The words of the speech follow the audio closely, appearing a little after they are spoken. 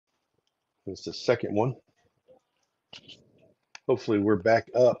It's the second one. Hopefully we're back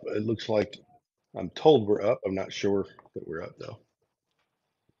up. It looks like I'm told we're up. I'm not sure that we're up though.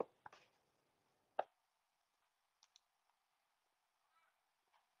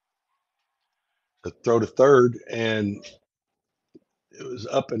 The throw to third, and it was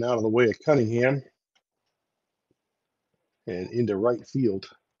up and out of the way of Cunningham and into right field.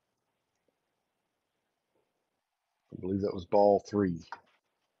 I believe that was ball three.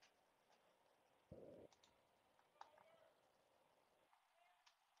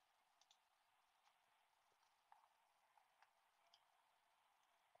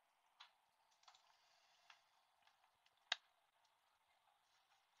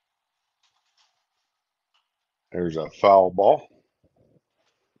 There's a foul ball.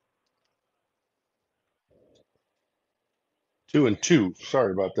 2-2.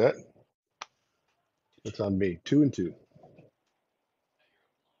 Sorry about that. That's on me. 2-2.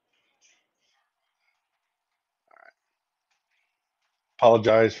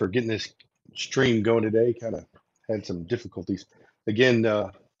 Apologize for getting this stream going today. Kind of had some difficulties. Again,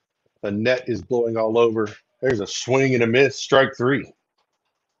 the net is blowing all over. There's a swing and a miss, strike three.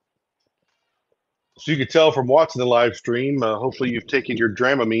 So you could tell from watching the live stream, hopefully you've taken your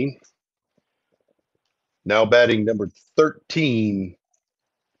Dramamine. Now batting number 13,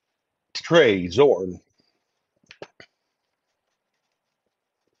 Trey Zorn.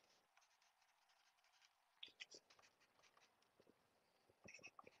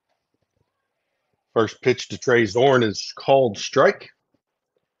 First pitch to Trey Zorn is called strike.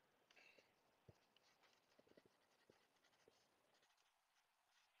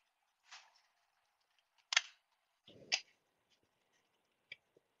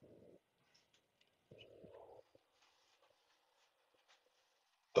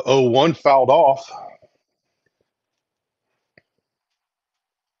 The 0-1 fouled off.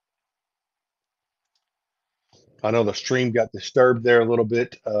 I know the stream got disturbed there a little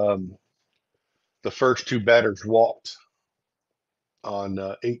bit. The first two batters walked on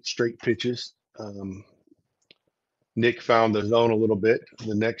 8 straight pitches. Nick found the zone a little bit.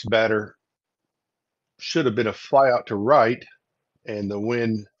 The next batter should have been a fly out to right, and the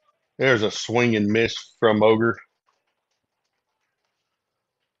win. There's a swing and miss from Ogre.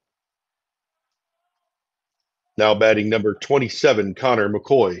 Now batting number 27, Connor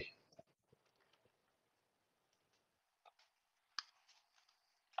McCoy.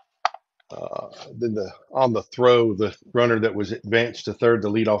 Then on the throw, the runner that was advanced to third, the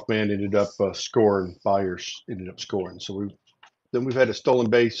leadoff man, ended up scoring. Byers ended up scoring. So we've had a stolen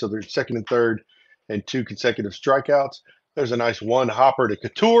base. So there's second and third, and 2 consecutive strikeouts. There's a nice one hopper to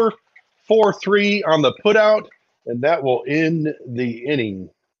Couture, 4-3 on the putout, and that will end the inning.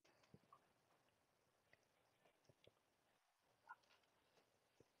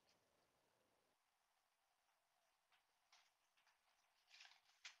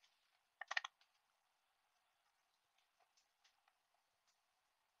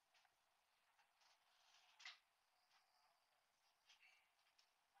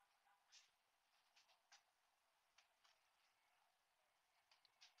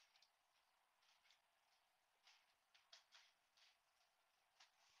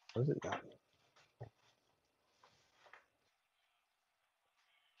 Was it not?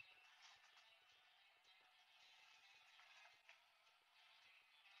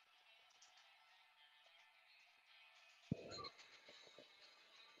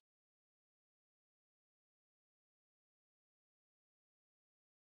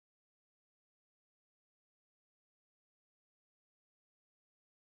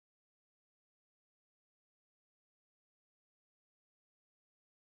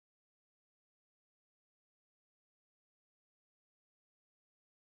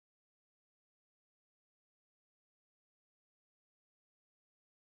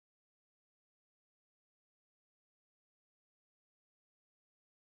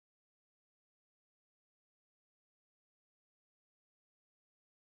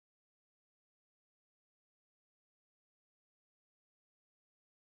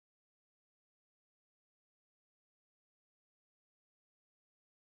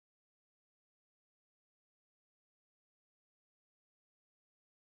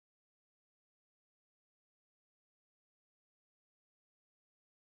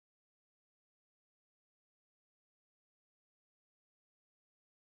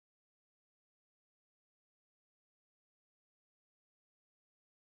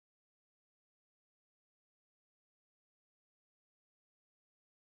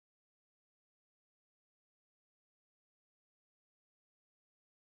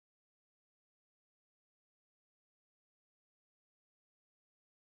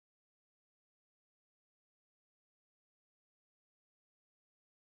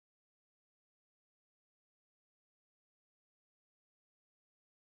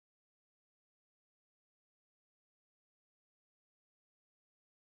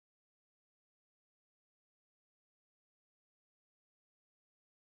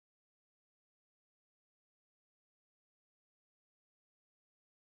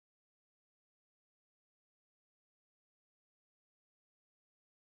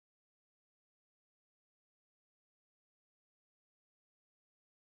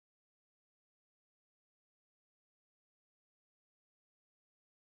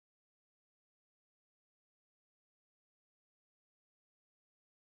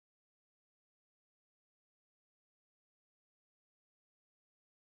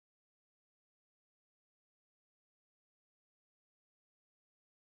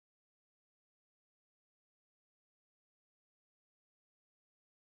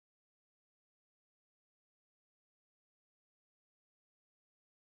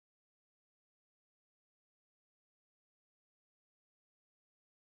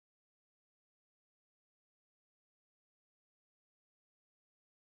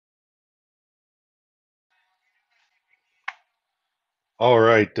 All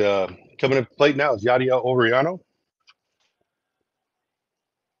right. Coming up to the plate now is Yadiel Overiano.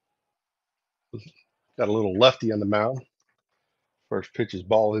 Got a little lefty on the mound. First pitch is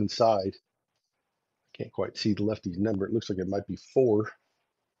ball inside. Can't quite see the lefty's number. It looks like it might be 4.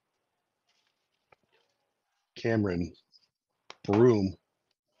 Cameron Broom.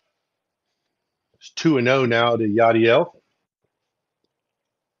 It's 2-0 now to Yadiel.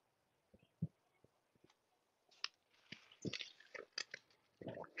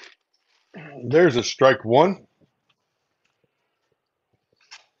 There's a strike 1.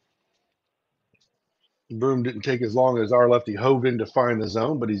 Broom didn't take as long as our lefty hove in to find the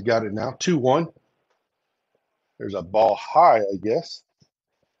zone, but he's got it now. 2-1. There's a ball high, I guess.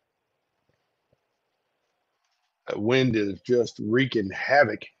 That wind is just wreaking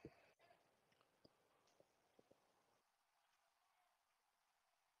havoc.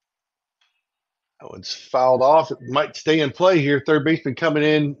 That one's fouled off. It might stay in play here. Third baseman coming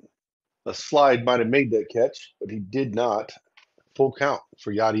in. A slide might have made that catch, but he did not. Full count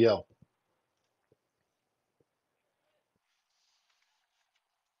for Yadiel.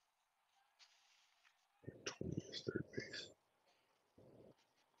 Third base.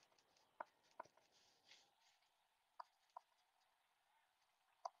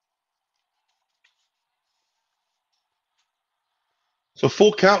 So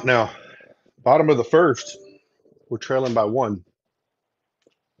full count now. Bottom of the first. We're trailing by 1.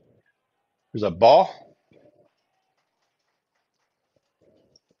 There's a ball.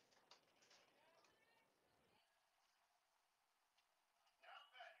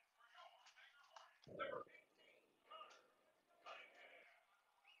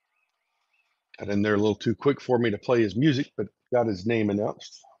 Got in there a little too quick for me to play his music, but got his name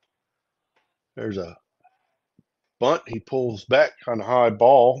announced. There's a bunt. He pulls back on a high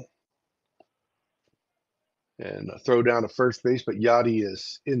ball. And a throw down to first base, but Yachty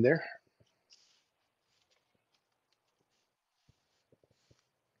is in there.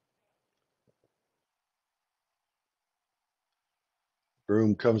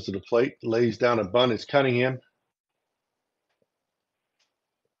 Broom comes to the plate, lays down a bunt. It's Cunningham.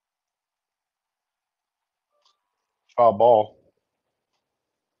 Foul ball.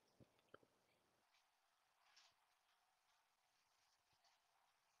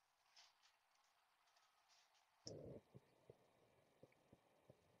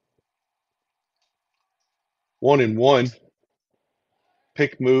 One and one.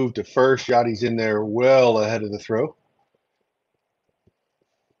 Pick move to first. Yachty's in there well ahead of the throw.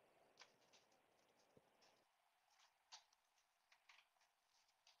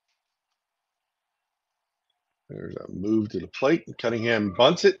 There's a move to the plate. Cunningham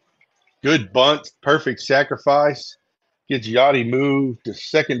bunts it. Good bunt. Perfect sacrifice. Gets Yachty moved to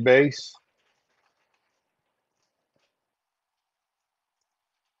second base.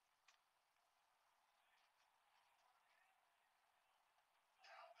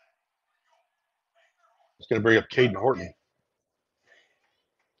 It's going to bring up Caden Horton.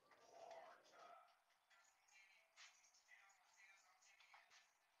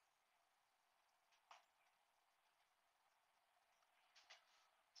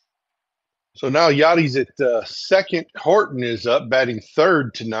 So now Yachty's at second. Horton is up, batting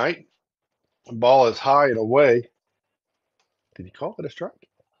third tonight. The ball is high and away. Did he call it a strike?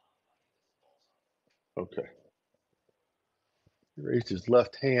 Okay. He raised his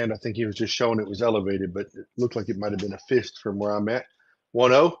left hand. I think he was just showing it was elevated, but it looked like it might have been a fist from where I'm at.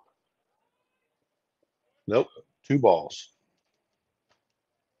 1-0. Nope. 2 balls.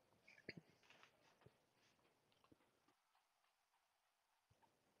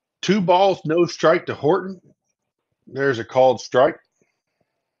 Two balls, no strike to Horton. There's a called strike.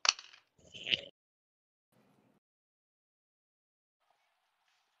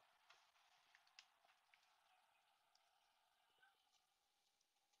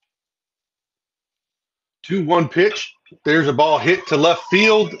 Two one pitch. There's a ball hit to left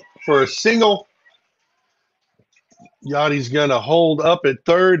field for a single. Yachty's going to hold up at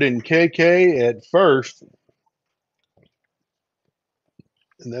third and KK at first.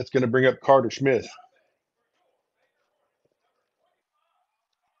 And that's going to bring up Carter Smith.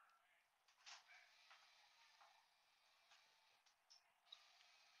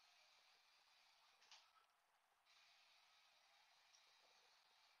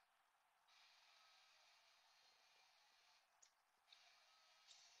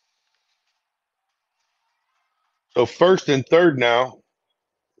 So first and third now.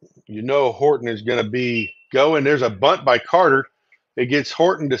 You know Horton is going to be going. There's a bunt by Carter. It gets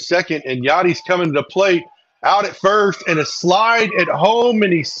Horton to second, and Yachty's coming to the plate. Out at first, and a slide at home,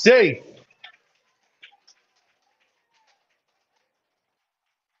 and he's safe.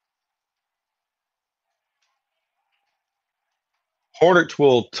 Hornets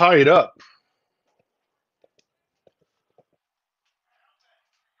will tie it up.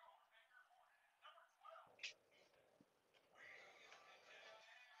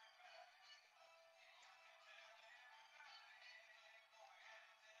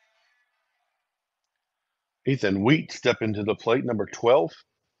 Ethan Wheat step into the plate, number 12.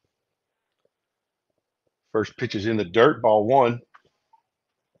 First pitch is in the dirt, ball one.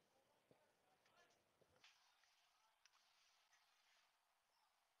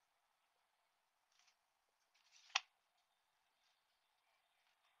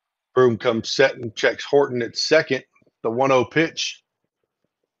 Broom comes set and checks Horton at second. The 1-0 pitch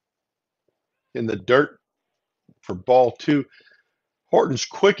in the dirt for ball two. Horton's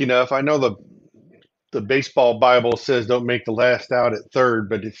quick enough. I know the baseball Bible says don't make the last out at third,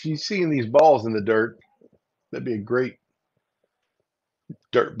 but if you're seeing these balls in the dirt, that'd be a great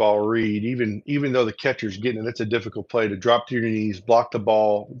dirt ball read. Even though the catcher's getting it, that's a difficult play to drop to your knees, block the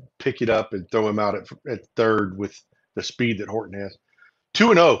ball, pick it up, and throw him out at third with the speed that Horton has.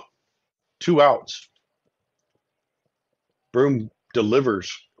 2-0, 2 outs. Broom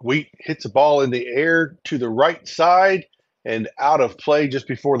delivers. Wheat hits a ball in the air to the right side and out of play just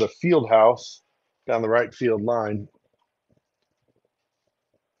before the field house down the right field line.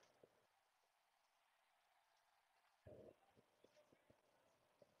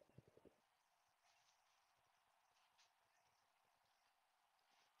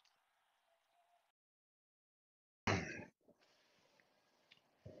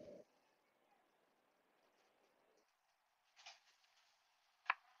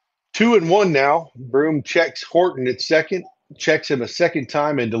 Two and one now. Broom checks Horton at second, checks him a second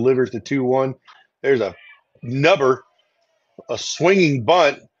time, and delivers the 2-1. There's a nubber, a swinging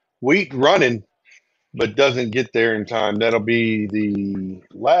bunt. Wheat running, but doesn't get there in time. That'll be the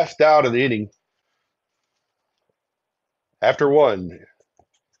last out of the inning. After one,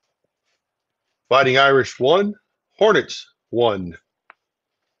 Fighting Irish 1, Hornets 1.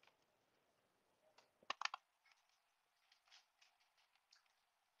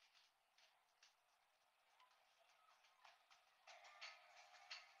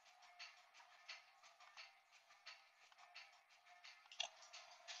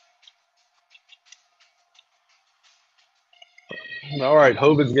 All right,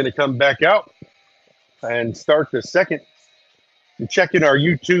 Hogan's going to come back out and start the second. You're checking our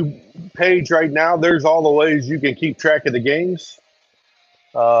YouTube page right now. There's all the ways you can keep track of the games.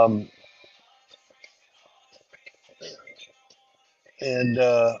 Um, and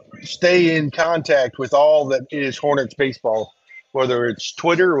stay in contact with all that is Hornets baseball, whether it's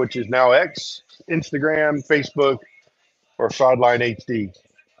Twitter, which is now X, Instagram, Facebook, or Sideline HD.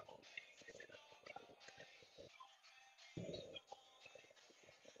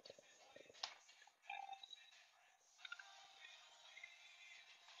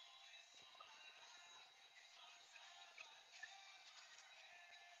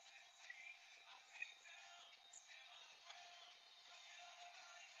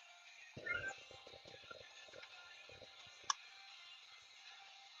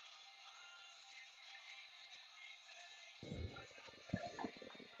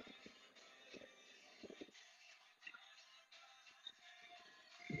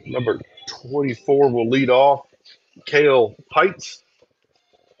 Number 24 will lead off, Kale Pites.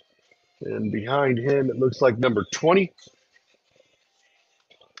 And behind him, it looks like number 20.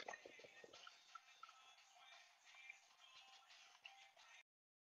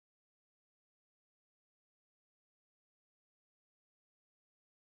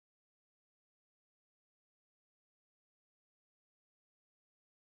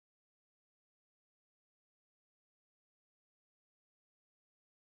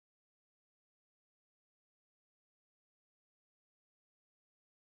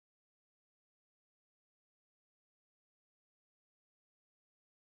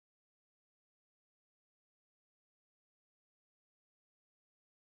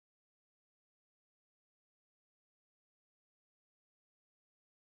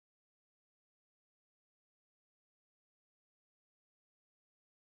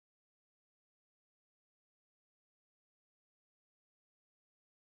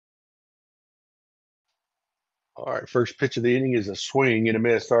 All right, first pitch of the inning is a swing and a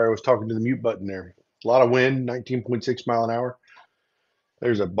miss. Sorry, I was talking to the mute button there. A lot of wind, 19.6 mile an hour.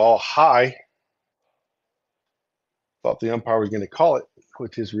 There's a ball high. Thought the umpire was going to call it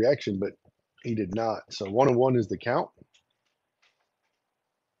with his reaction, but he did not. So 1-1 is the count.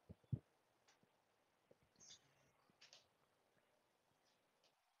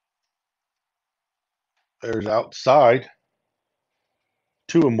 There's outside.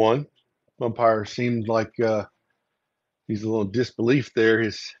 2-1. Umpire seemed like He's a little disbelief there.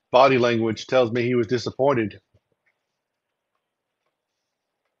 His body language tells me he was disappointed.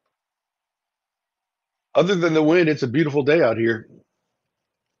 Other than the wind, it's a beautiful day out here.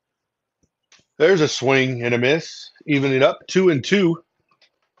 There's a swing and a miss, even it up 2-2.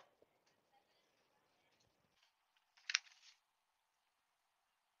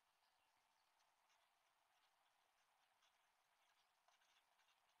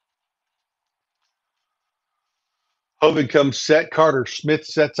 Hovind comes set. Carter Smith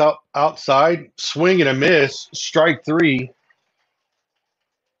sets up outside. Swing and a miss. Strike three.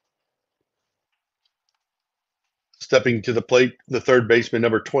 Stepping to the plate, the third baseman,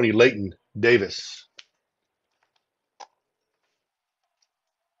 number 20, Leighton Davis.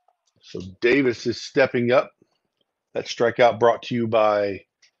 So Davis is stepping up. That strikeout brought to you by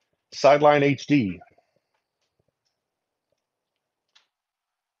Sideline HD.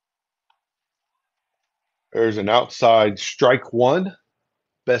 There's an outside strike one.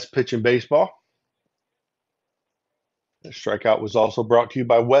 Best pitch in baseball. The strikeout was also brought to you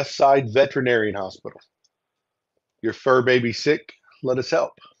by Westside Veterinarian Hospital. Your fur baby sick? Let us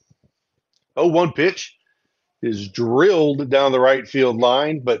help. 0-1 pitch is drilled down the right field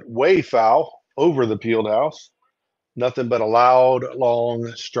line, but way foul over the field house. Nothing but a loud, long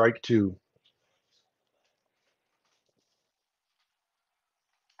strike two.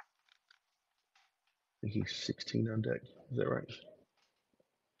 I think he's 16 on deck. Is that right?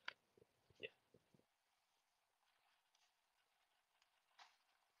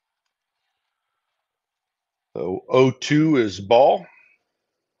 So 0-2 is ball.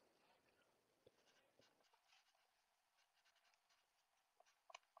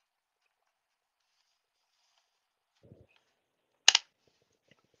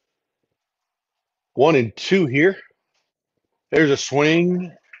 One and two here. There's a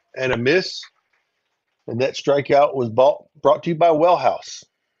swing and a miss. And that strikeout was brought to you by Wellhouse.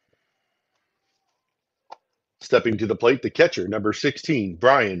 Stepping to the plate, the catcher, number 16,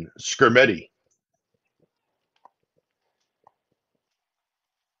 Brian Skirmetti.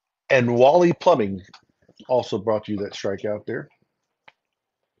 And Wally Plumbing also brought you that strikeout there.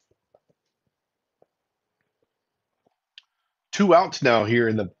 Two outs now here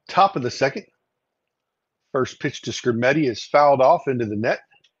in the top of the second. First pitch to Skirmetti is fouled off into the net.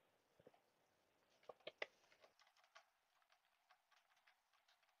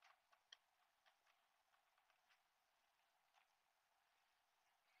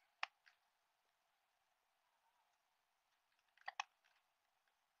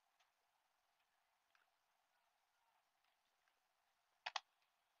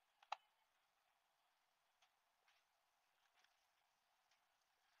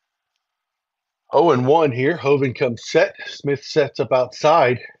 Oh, and 1 here. Hovind comes set. Smith sets up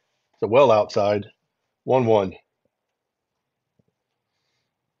outside. It's a well outside. 1-1.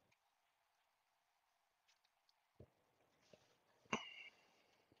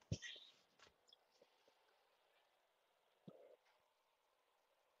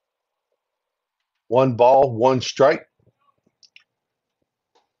 One ball, one strike.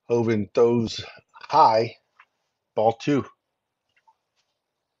 Hovind throws high. Ball two.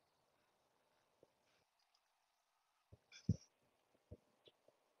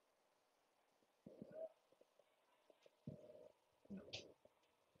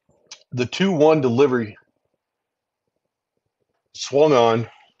 The 2-1 delivery swung on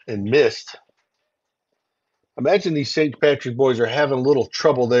and missed. Imagine these St. Patrick boys are having a little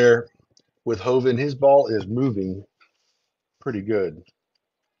trouble there with Hovind. His ball is moving pretty good.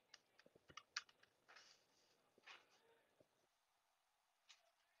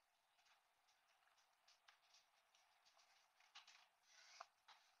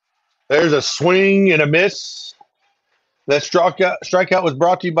 There's a swing and a miss. That strikeout was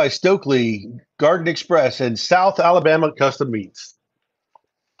brought to you by Stokely, Garden Express, and South Alabama Custom Meats.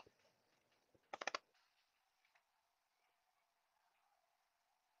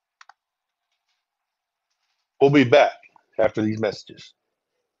 We'll be back after these messages.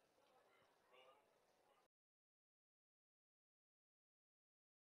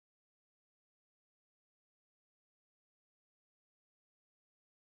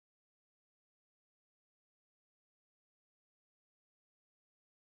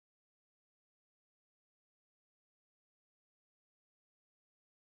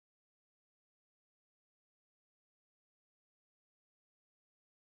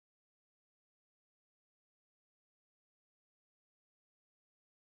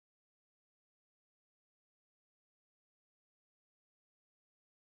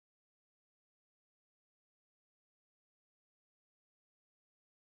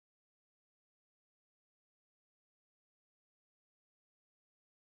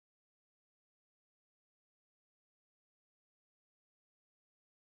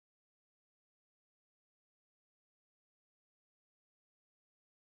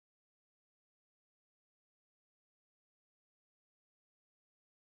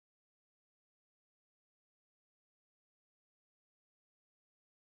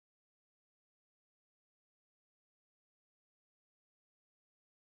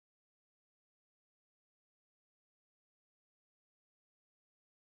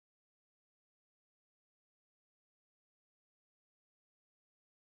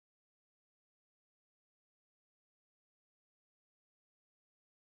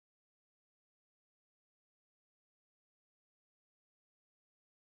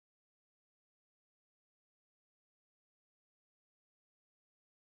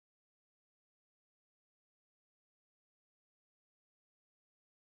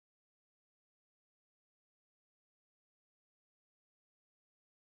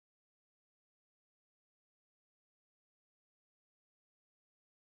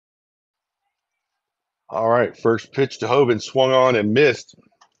 All right, first pitch to Hovind, swung on and missed.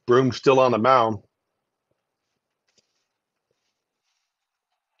 Broom still on the mound.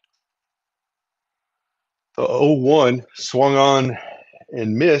 The 0-1 swung on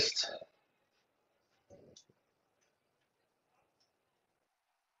and missed.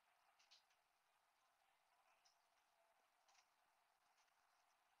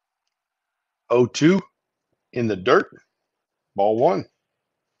 Oh two in the dirt. Ball one.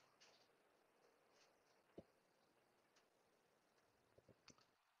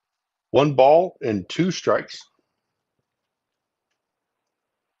 One ball and two strikes.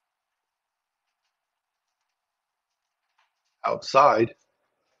 Outside.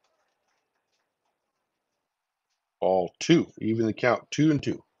 Ball two. Even the count,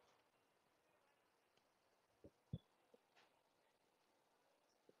 2-2.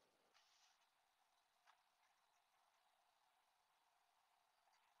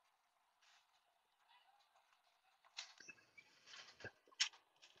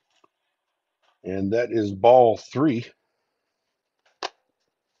 And that is ball three.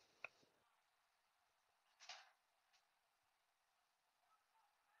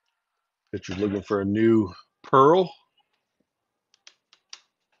 Pitcher's looking for a new pearl.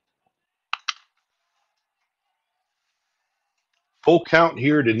 Full count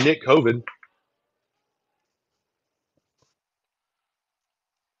here to Nick Hovind.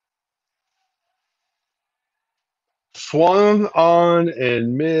 Swung on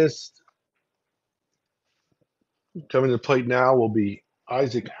and missed. Coming to the plate now will be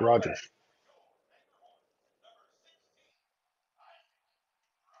Isaac Rogers.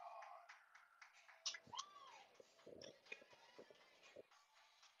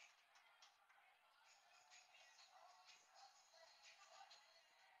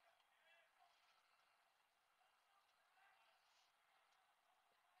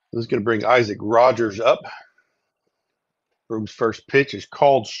 This is going to bring Isaac Rogers up. Broom's first pitch is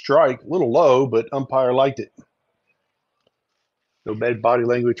called strike. A little low, but umpire liked it. No bad body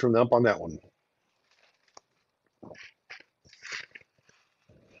language from the ump on that one.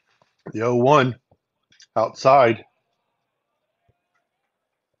 The 0-1 outside.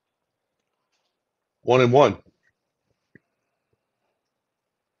 1-1.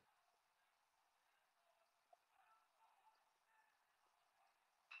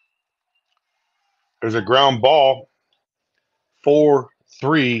 There's a ground ball.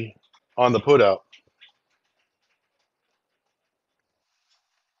 4-3 on the putout.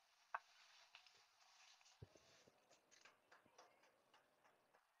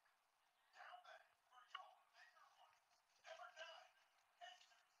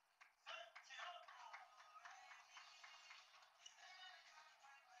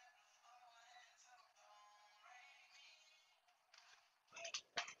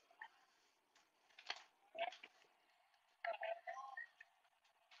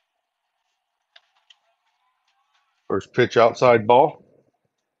 First pitch outside ball.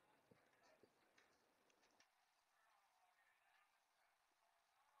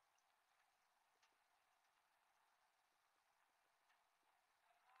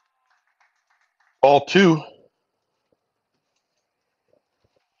 Ball two.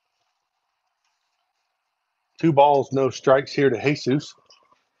 Two balls, no strikes here to Jesus.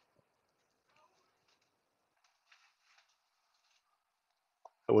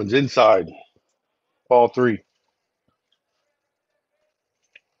 That one's inside. Ball three.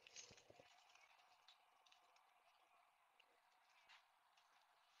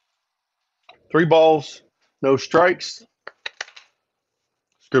 Three balls, no strikes.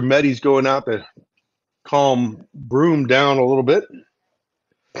 Scrimetti's going out to calm Broom down a little bit.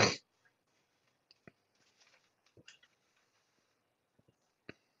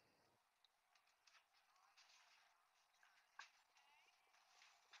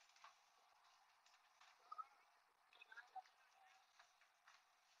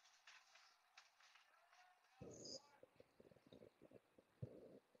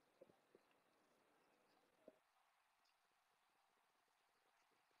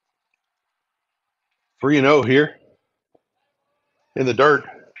 3-0 here in the dirt.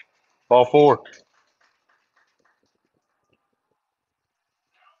 Ball four.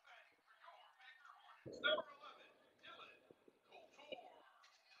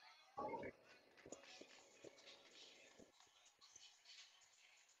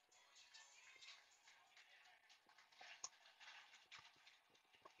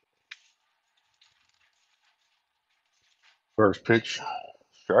 First pitch,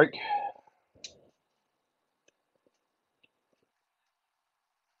 strike.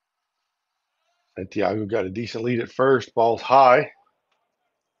 Santiago got a decent lead at first. Ball's high.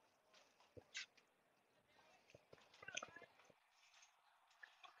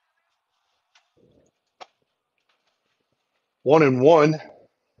 1-1.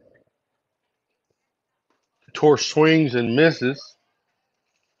 Tour swings and misses.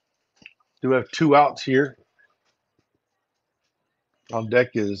 Do have 2 outs here. On deck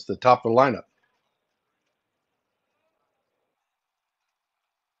is the top of the lineup.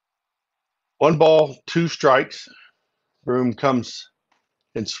 1 ball, 2 strikes. Broom comes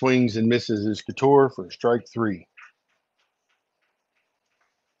and swings and misses his Couture for strike 3.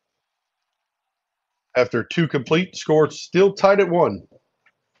 After 2 complete, score still tied at 1.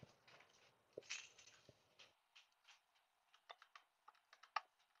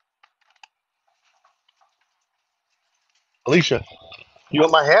 Alicia, you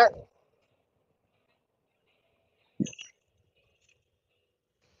want my hat?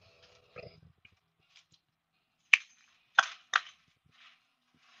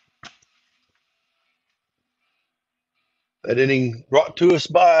 That inning brought to us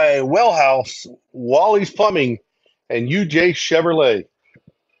by Wellhouse, Wally's Plumbing, and UJ Chevrolet.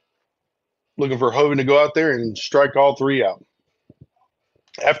 Looking for Hovind to go out there and strike all 3 out.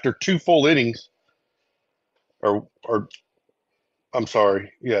 After 2 full innings, or I'm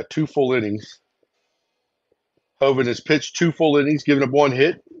sorry, yeah, 2 full innings. Hovind has pitched 2 full innings, given up 1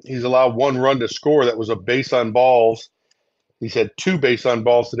 hit. He's allowed 1 run to score. That was a base on balls. He's had 2 base on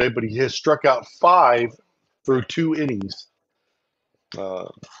balls today, but he has struck out 5 through 2 innings.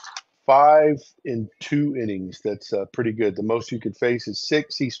 5 in 2 innings. That's pretty good. The most you could face is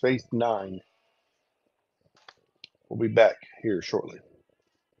 6. He's faced 9. We'll be back here shortly.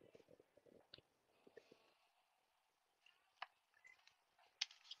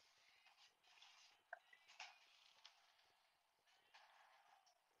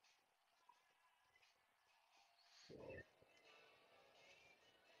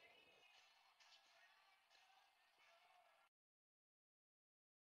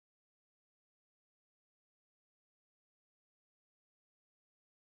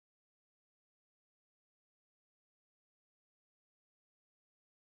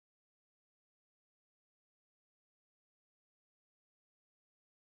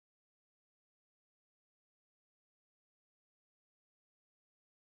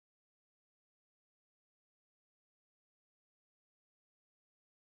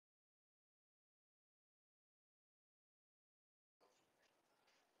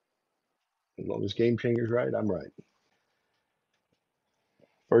 As long as Game Changer's right, I'm right.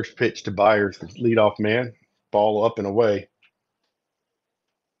 First pitch to Byers, the leadoff man. Ball up and away.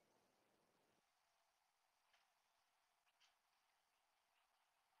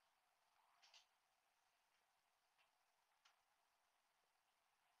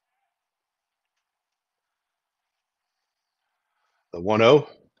 The 1-0.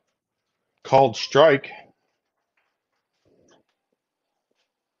 Called strike.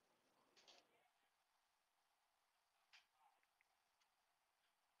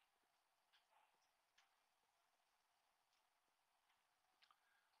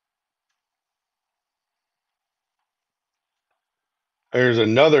 There's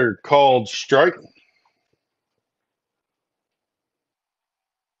another called strike.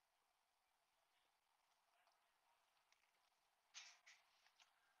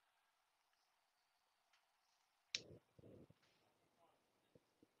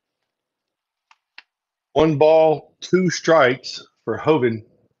 One ball, 2 strikes for Hovind.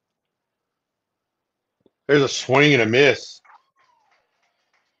 There's a swing and a miss.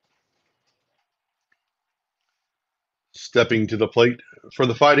 Stepping to the plate for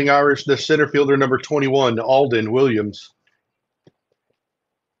the Fighting Irish, the center fielder number 21, Alden Williams.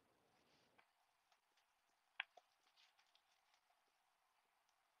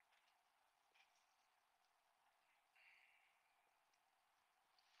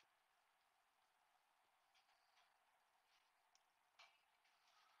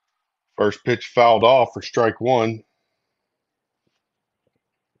 First pitch fouled off for strike 1.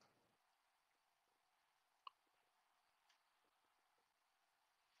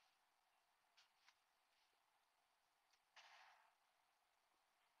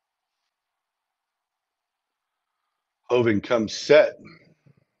 Hovind comes set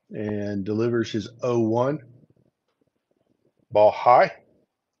and delivers his 0-1. Ball high.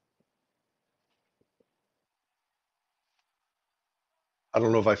 I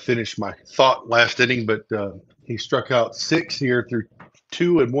don't know if I finished my thought last inning, but he struck out 6 here through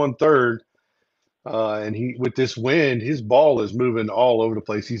 2 1/3. And he, with this wind, his ball is moving all over the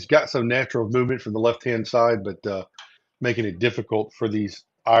place. He's got some natural movement from the left-hand side, but making it difficult for these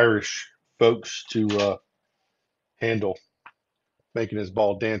Irish folks to handle, making his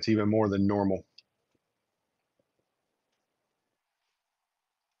ball dance even more than normal.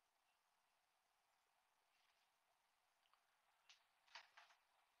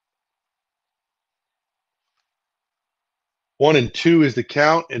 1-2 is the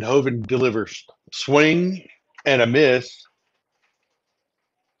count, and Hovind delivers. Swing and a miss.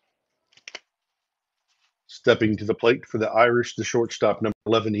 Stepping to the plate for the Irish, the shortstop, number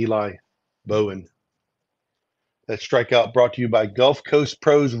 11, Eli Bowen. That strikeout brought to you by Gulf Coast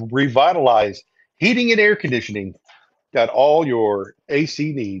Pros Revitalize Heating and Air Conditioning. Got all your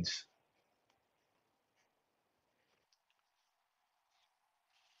AC needs.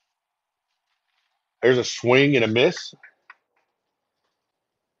 There's a swing and a miss.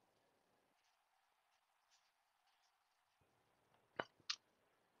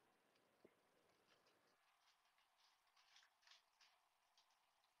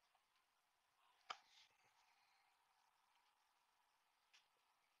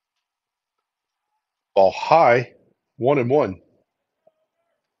 Ball high, 1-1.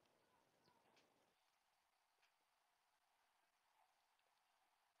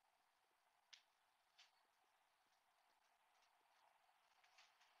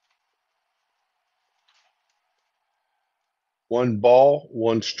 One ball,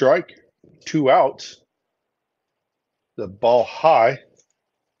 one strike, 2 outs. The ball high.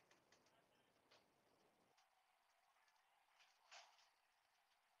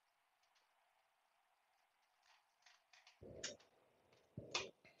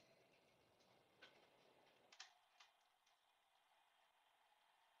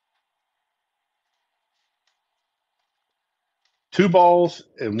 Two balls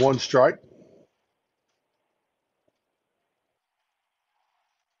and one strike.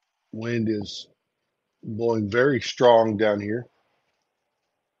 Wind is blowing very strong down here.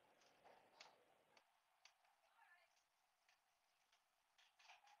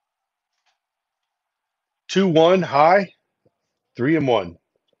 2-1 high, 3-1.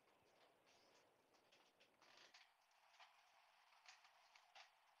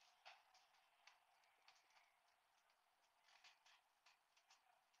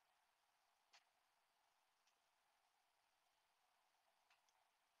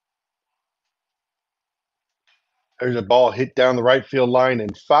 There's a ball hit down the right field line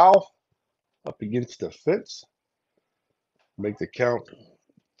and foul up against the fence. Make the count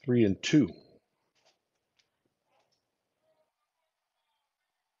 3-2.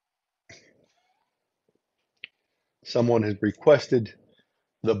 Someone has requested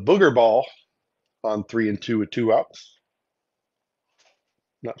the booger ball on 3-2 with 2 outs.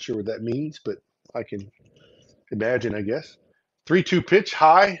 Not sure what that means, but I can imagine, I guess. 3-2 pitch,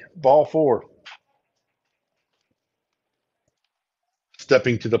 high, ball 4.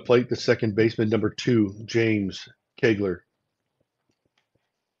 Stepping to the plate, the second baseman, number 2, James Kegler.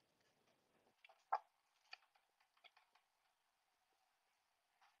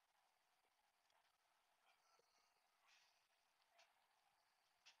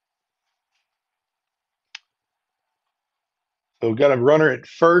 So we've got a runner at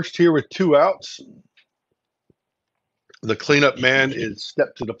first here with 2 outs. The cleanup man is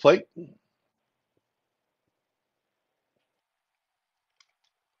stepped to the plate.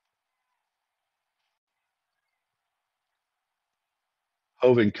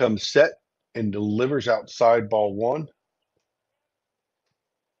 Hovind comes set and delivers outside, ball 1.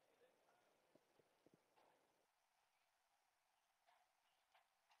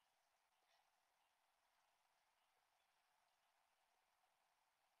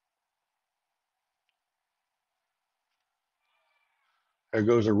 There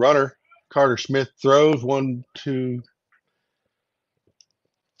goes a runner. Carter Smith throws 1-2,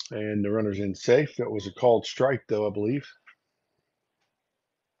 and the runner's in safe. That was a called strike, though, I believe.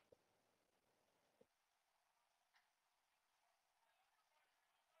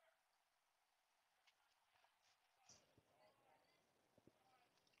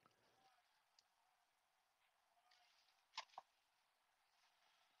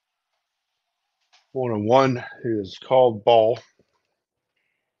 One and one is called ball.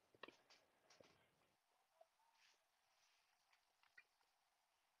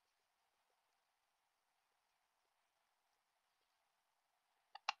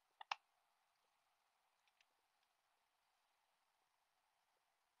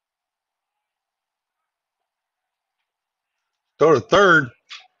 Throw to third,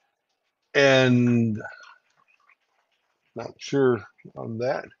 and not sure on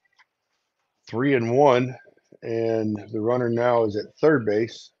that. 3-1, and the runner now is at third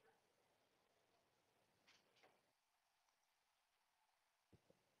base.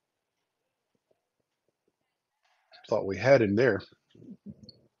 Thought we had him there.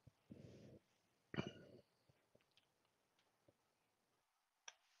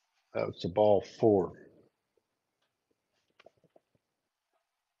 That was the ball 4.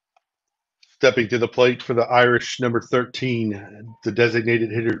 Stepping to the plate for the Irish number 13, the designated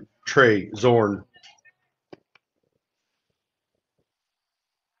hitter Trey Zorn.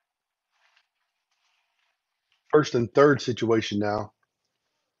 First and third situation now.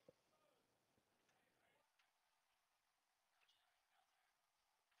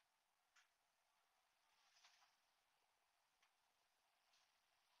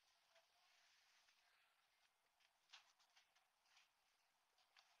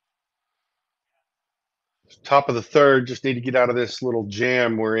 Top of the third, just need to get out of this little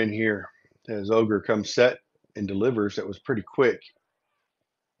jam we're in here. As Ogre comes set and delivers, that was pretty quick.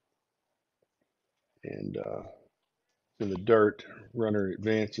 And in the dirt, runner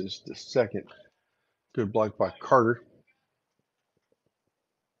advances to second. Good block by Carter.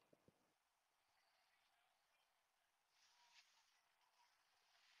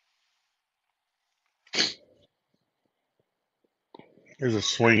 There's a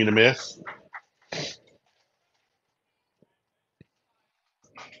swing and a miss.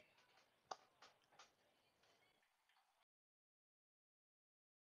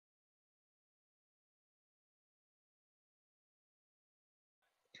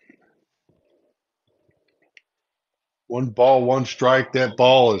 One ball, one strike. That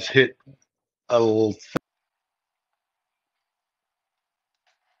ball is hit a little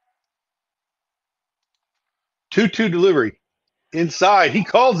 2-2 delivery. Inside. He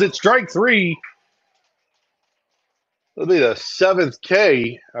calls it strike three. It'll be the seventh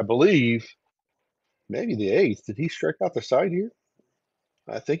K, I believe. Maybe the eighth. Did he strike out the side here?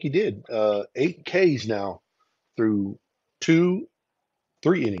 I think he did. 8 Ks now through 3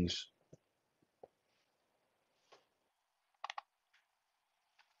 innings.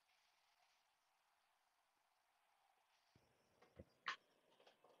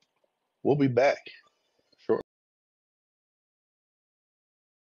 We'll be back shortly.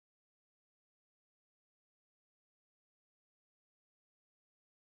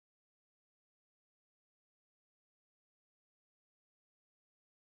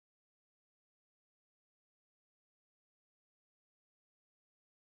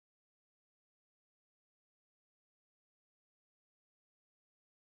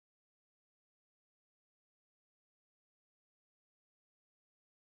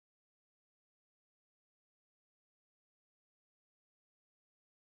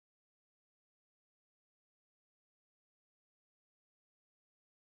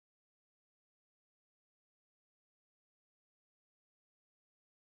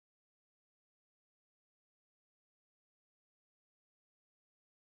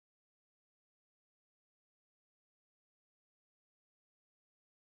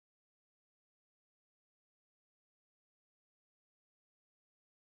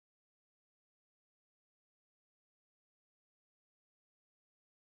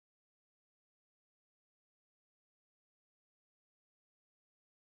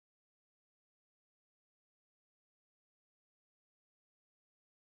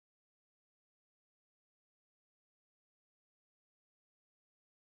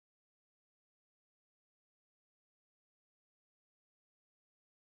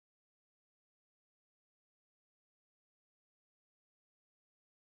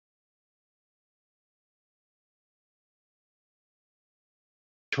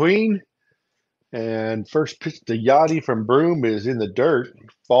 Between and first pitch to Yachty from Broome is in the dirt.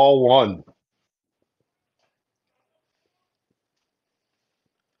 Ball one.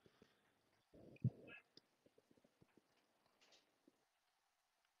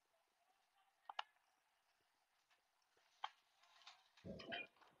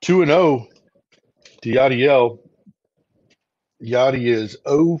 Two and 0 to Yadiel. Yachty is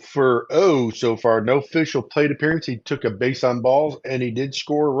 0 for 0 so far. No official plate appearance. He took a base on balls and he did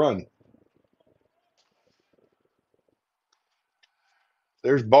score a run.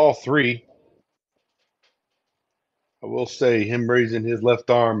 There's ball three. I will say him raising his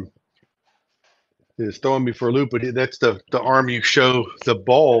left arm is throwing me for a loop, but that's the arm you show the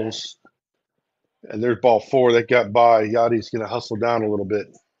balls. And there's ball four that got by. Yachty's going to hustle down a little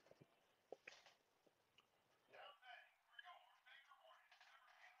bit.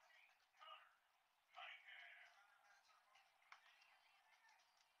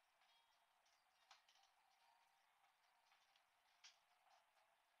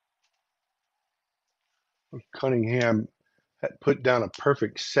 Cunningham had put down a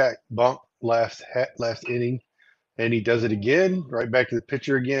perfect sack bump last inning, and he does it again, right back to the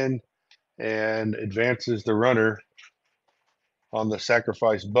pitcher again, and advances the runner on the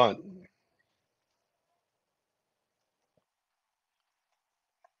sacrifice bunt.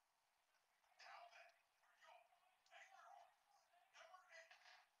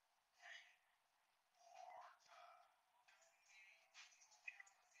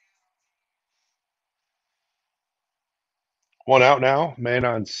 One out now. Man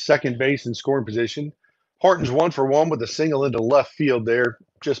on second base in scoring position. Horton's 1-for-1 with a single into left field there,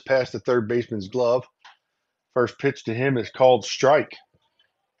 just past the third baseman's glove. First pitch to him is called strike.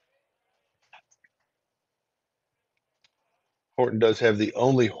 Horton does have the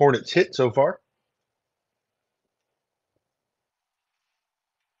only Hornets hit so far.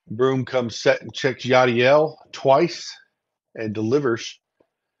 Broom comes set and checks Yadiel twice and delivers.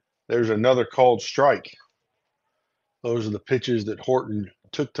 There's another called strike. Those are the pitches that Horton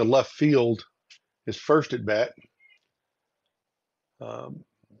took to left field his first at bat. Um,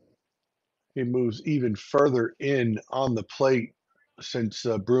 he moves even further in on the plate since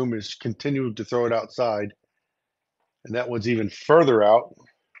Broom is continuing to throw it outside. And that one's even further out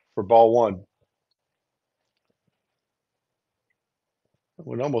for ball one.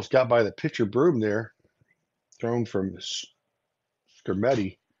 One almost got by the pitcher Broom there, thrown from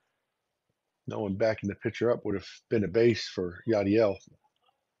Skermetti. No one backing the pitcher up would have been a base for Yadiel.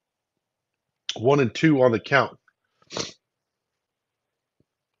 1-2 on the count.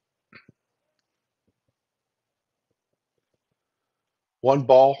 1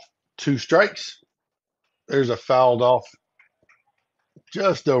 ball, 2 strikes. There's a fouled off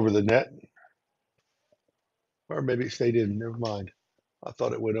just over the net. Or maybe it stayed in. Never mind. I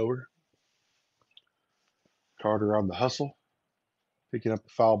thought it went over. Carter on the hustle, picking up the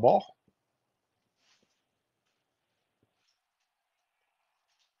foul ball.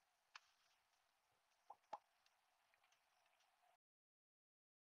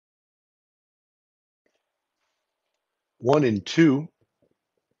 One and two.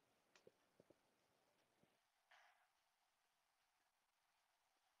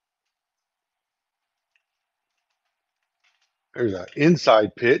 There's an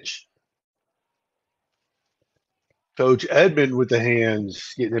inside pitch. Coach Edmond with the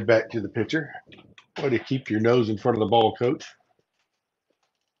hands, getting it back to the pitcher. Way to keep your nose in front of the ball, Coach.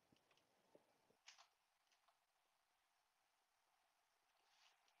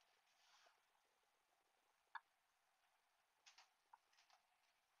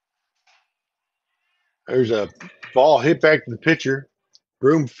 There's a ball hit back to the pitcher.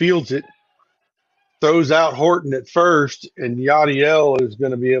 Broom fields it, throws out Horton at first, and Yadiel is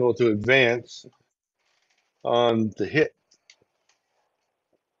going to be able to advance on the hit.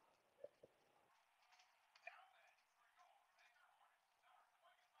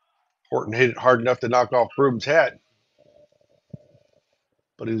 Horton hit it hard enough to knock off Broom's hat,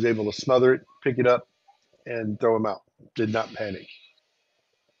 but he was able to smother it, pick it up, and throw him out. Did not panic.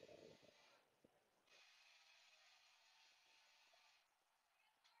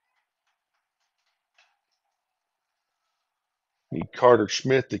 Need Carter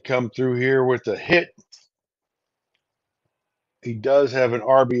Smith to come through here with a hit. He does have an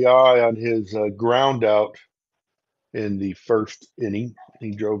RBI on his ground out in the first inning.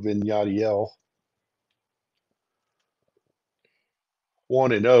 He drove in Yadiel.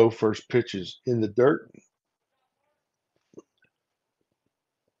 1-0. First pitch is in the dirt.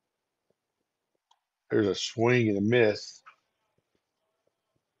 There's a swing and a miss.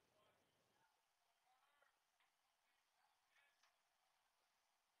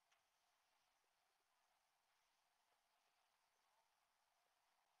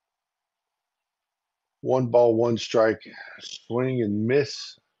 One ball, one strike. Swing and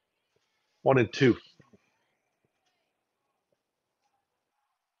miss. 1-2.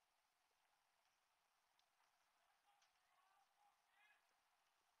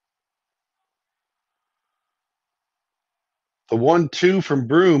 The 1-2 from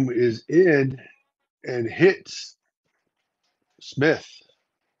Broom is in and hits Smith.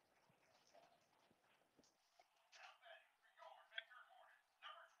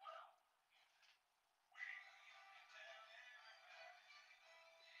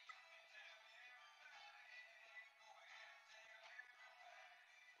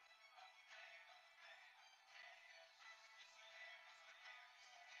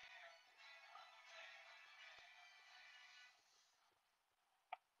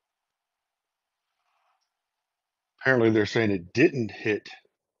 Apparently, they're saying it didn't hit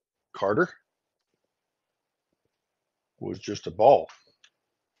Carter. It was just a ball.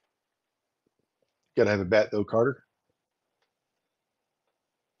 Got to have a bat, though, Carter.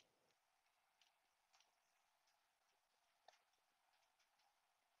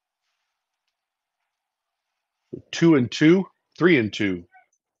 So 2-2, 3-2.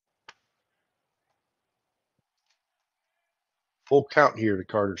 Full count here to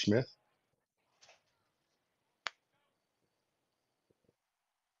Carter Smith.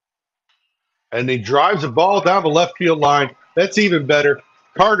 And he drives the ball down the left field line. That's even better.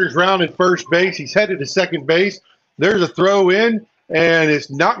 Carter's rounded first base. He's headed to second base. There's a throw in, and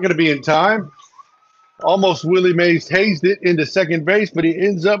it's not going to be in time. Almost Willie Mays hazed it into second base, but he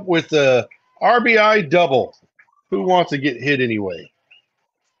ends up with a RBI double. Who wants to get hit anyway?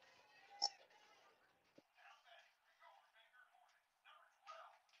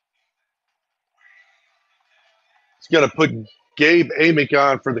 He's going to put Gabe Amick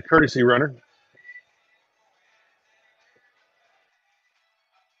on for the courtesy runner.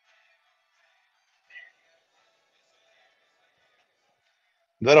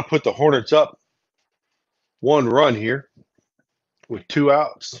 That'll put the Hornets up 1 run here with 2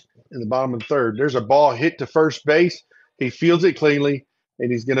 outs in the bottom of the third. There's a ball hit to first base. He fields it cleanly,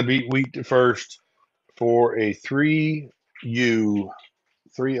 and he's going to beat Wheat to first for a 3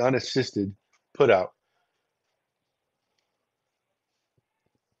 unassisted putout.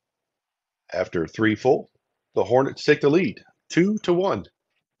 After 3 full, the Hornets take the lead, 2-1.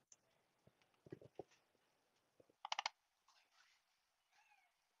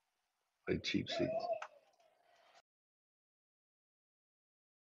 Play cheap seats.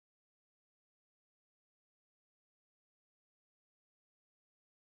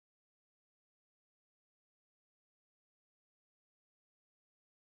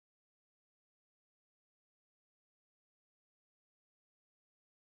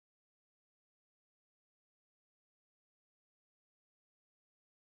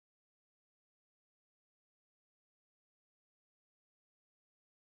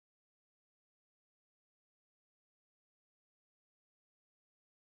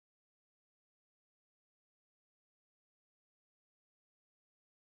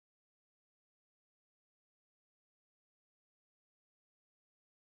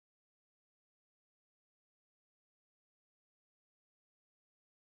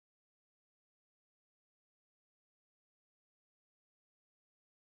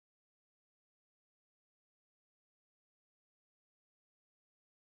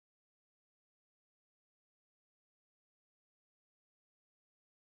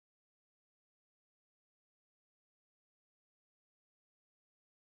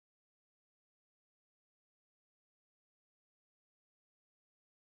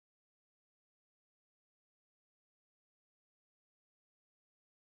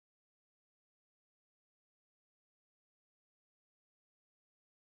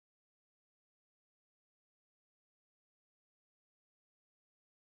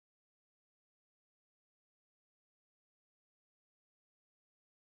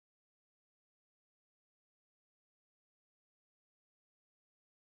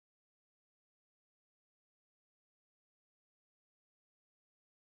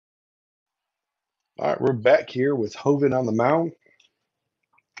 All right, we're back here with Hovind on the mound.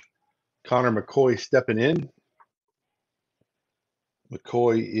 Connor McCoy stepping in.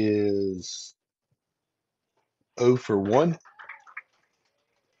 McCoy is 0 for 1.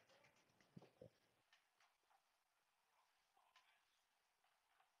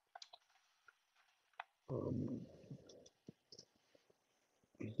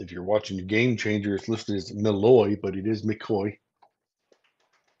 If you're watching the Game Changer, it's listed as Malloy, but it is McCoy.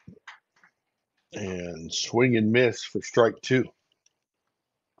 And swing and miss for strike 2.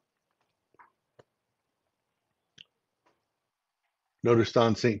 Noticed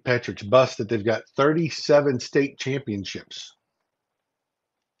on St. Patrick's bus that they've got 37 state championships.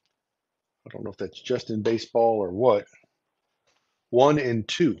 I don't know if that's just in baseball or what. 1 and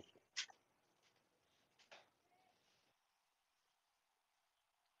 2.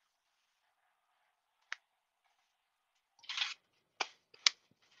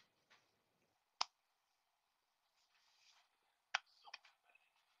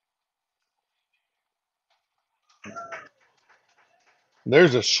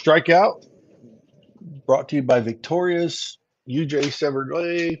 There's a strikeout brought to you by Victoria's UJ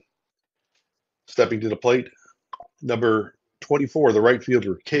Severglade. Stepping to the plate, number 24, the right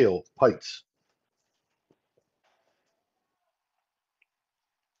fielder, Cale Pites.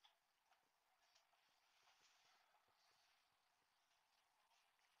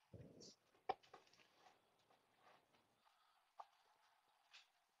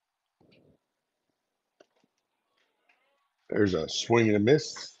 There's a swing and a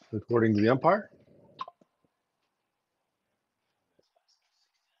miss, according to the umpire.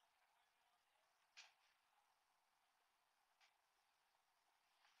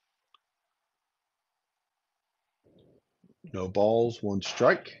 No balls, 1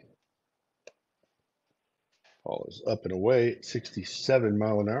 strike. Ball is up and away at 67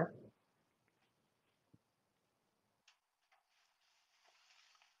 mile an hour.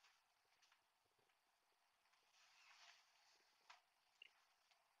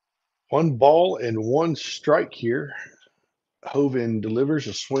 One ball and one strike here. Hovind delivers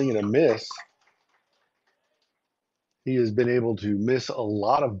a swing and a miss. He has been able to miss a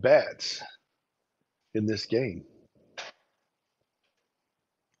lot of bats in this game.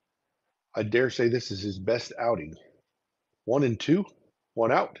 I dare say this is his best outing. 1-2,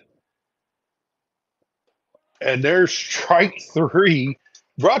 one out. And there's strike three,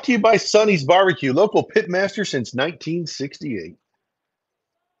 brought to you by Sonny's Barbecue, local pitmaster since 1968.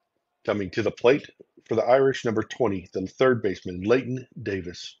 Coming to the plate for the Irish, number 20, the third baseman, Leighton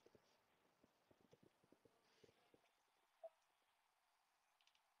Davis.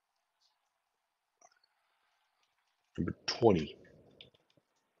 Number 20.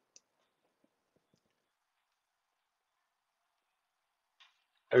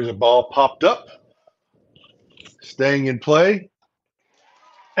 There's a ball popped up, staying in play.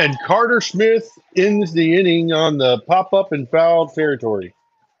 And Carter Smith ends the inning on the pop-up and foul territory.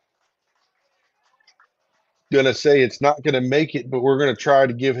 Gonna say it's not gonna make it, but we're gonna try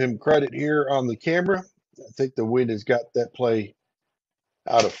to give him credit here on the camera. I think the wind has got that play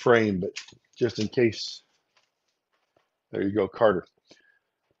out of frame, but just in case, there you go, Carter.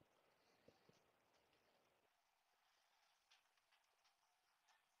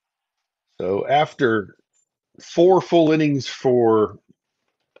 So after 4 full innings for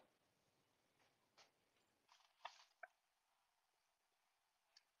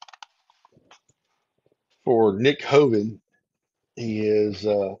Nick Hovind, he is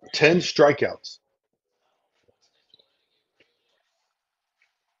 10 strikeouts.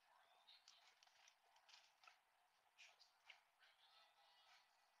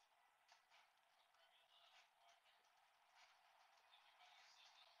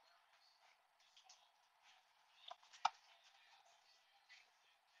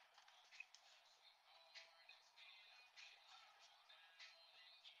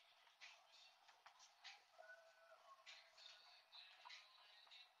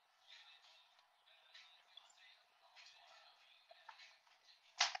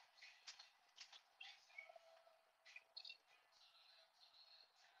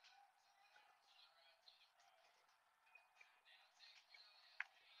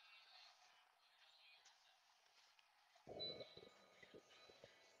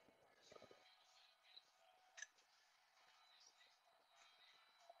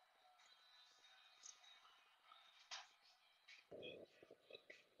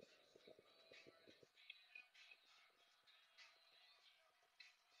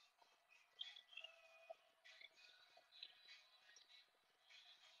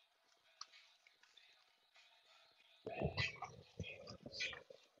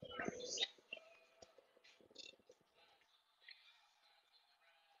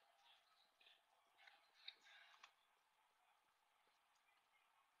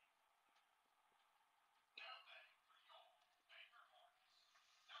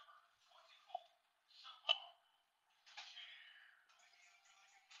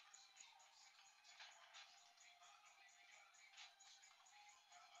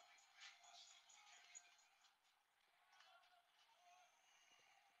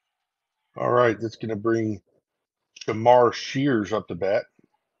 All right, that's going to bring Shamar Shears up to bat.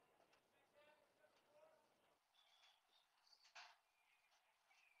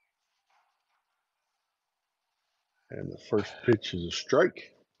 And the first pitch is a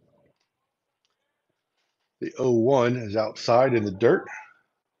strike. The 0-1 is outside in the dirt.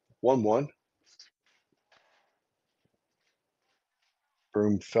 1-1.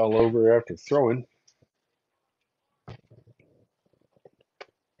 Broom fell over after throwing.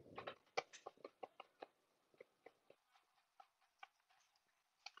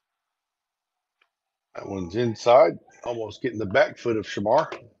 That one's inside, almost getting the back foot of Shamar.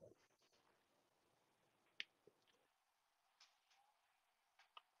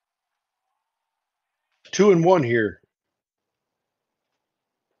 2-1 here.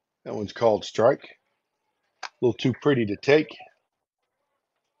 That one's called strike. A little too pretty to take.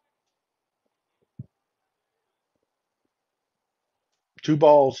 Two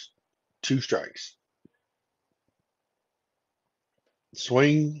balls, two strikes.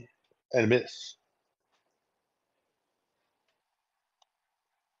 Swing and a miss.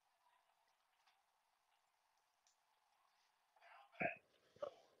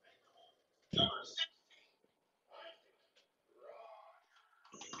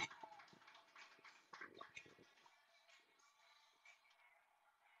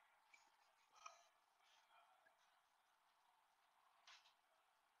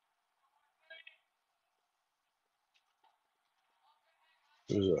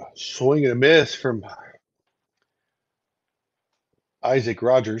 It was a swing and a miss from Isaac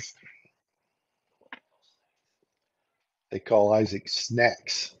Rogers. They call Isaac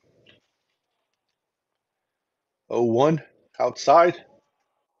Snacks. 0-1 outside.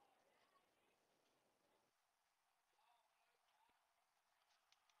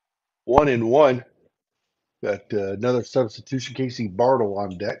 1-1. Got another substitution, Casey Bartle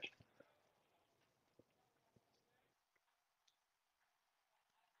on deck.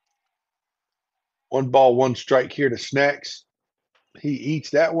 One ball, one strike here to Snacks. He eats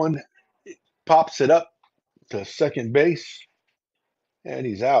that one, pops it up to second base, and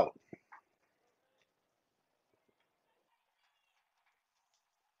he's out.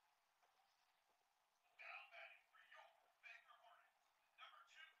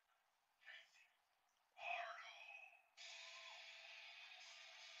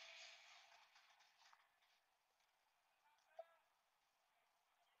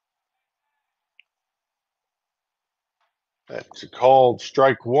 That's called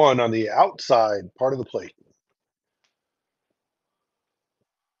strike one on the outside part of the plate.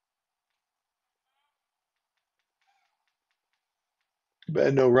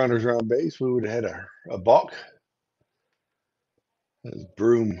 Bad no runners around base. We would have had a balk. As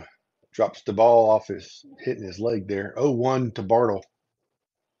Broom drops the ball off his hitting his leg there. 0-1 to Bartle.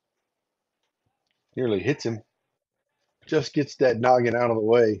 Nearly hits him. Just gets that noggin out of the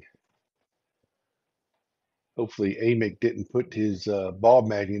way. Hopefully Amick didn't put his ball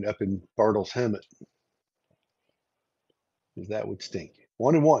magnet up in Bartle's helmet, because that would stink.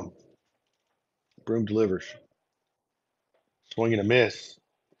 1-1. Broom delivers. Swing and a miss.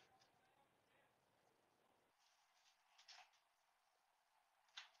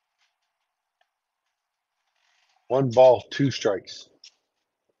 One ball, two strikes.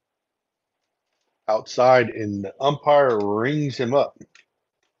 Outside, and the umpire rings him up.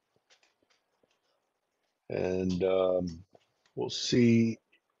 And we'll see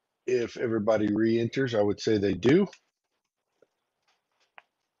if everybody re-enters. I would say they do.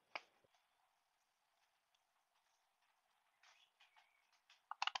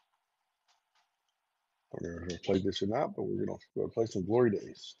 I don't know if I played this or not, but we're going to play some Glory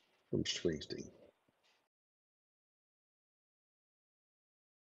Days from Springsteen.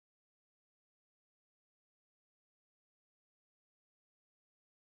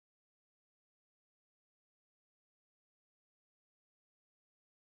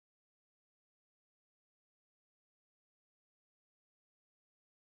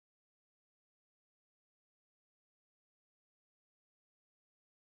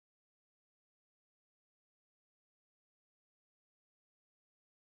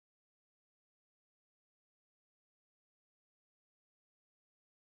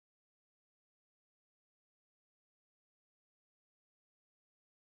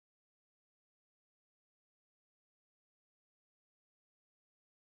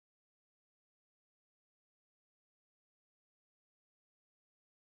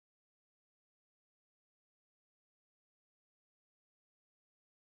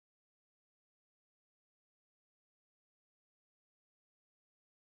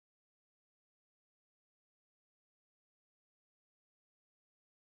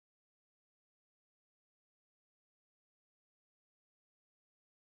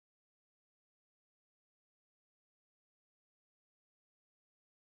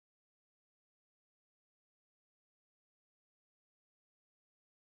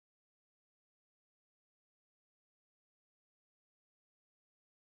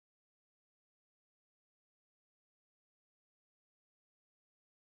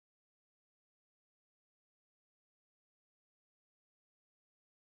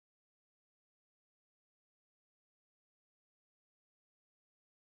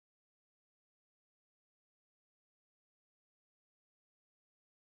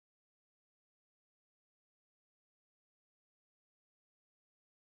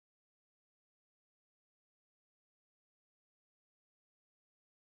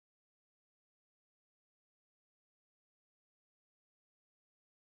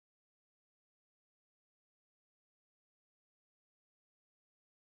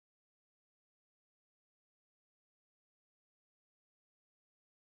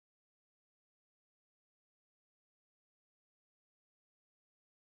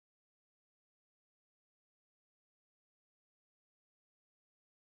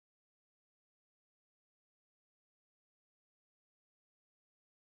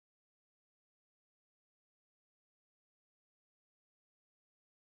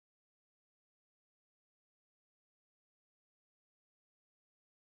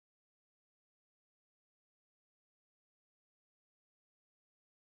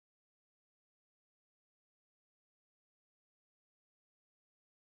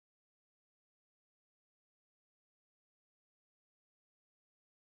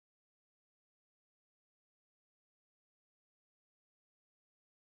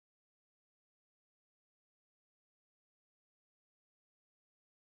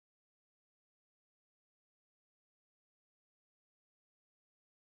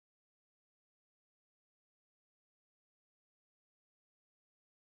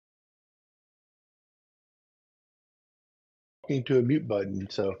 talking to a mute button.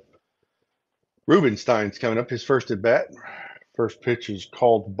 So Rubenstein's coming up, his first at bat. First pitch is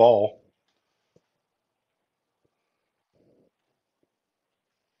called ball.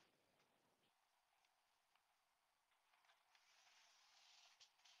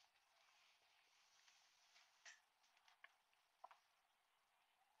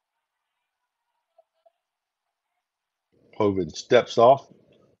 Hovind steps off.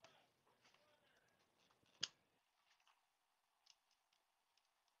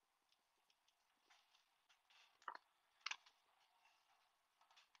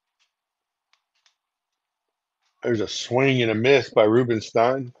 There's a swing and a miss by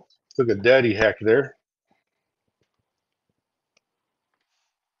Rubenstein. Took a daddy hack there.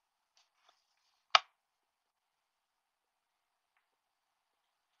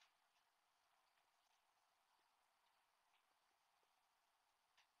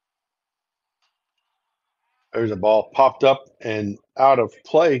 There's a ball popped up and out of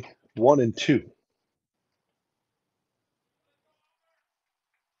play, 1-2.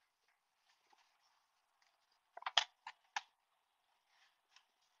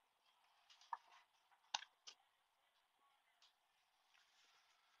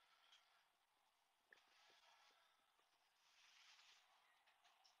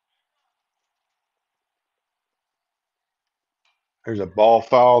 There's a ball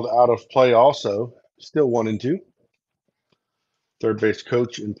fouled out of play also, still 1-2. Third base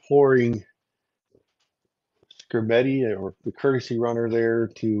coach imploring Skermetti or the courtesy runner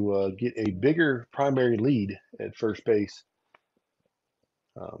there to get a bigger primary lead at first base.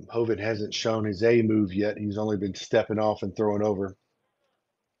 Hovind hasn't shown his A move yet. He's only been stepping off and throwing over.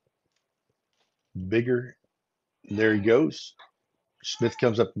 Bigger. There he goes. Smith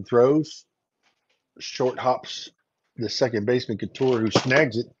comes up and throws. Short hops the second baseman Couture, who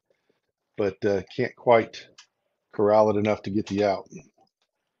snags it, but can't quite corral it enough to get the out.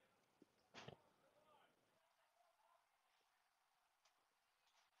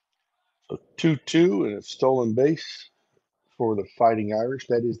 So 2-2 and a stolen base for the Fighting Irish.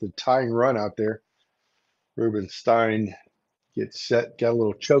 That is the tying run out there. Rubenstein gets set, got a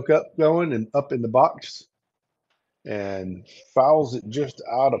little choke up going and up in the box and fouls it just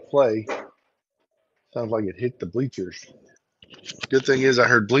out of play. Sounds like it hit the bleachers. Good thing is I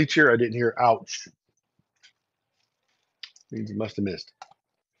heard bleacher. I didn't hear ouch. Means he must have missed.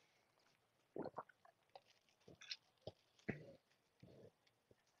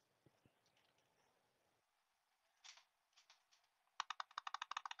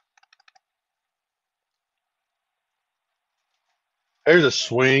 There's a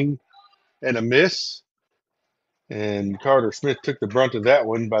swing and a miss. And Carter Smith took the brunt of that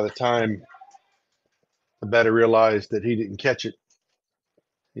one. By the time the batter realized that he didn't catch it,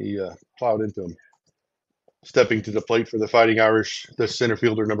 he plowed into him. Stepping to the plate for the Fighting Irish, the center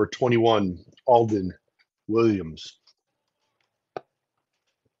fielder, number 21, Alden Williams.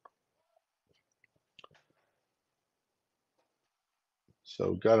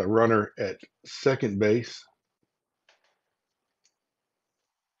 So got a runner at second base.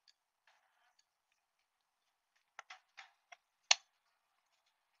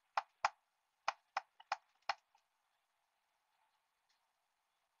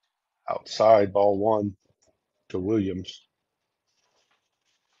 Outside, ball one to Williams.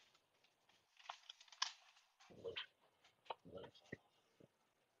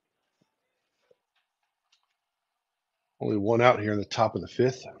 Only one out here in the top of the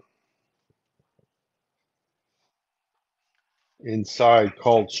fifth. Inside,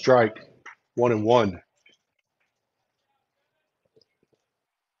 called strike, 1-1.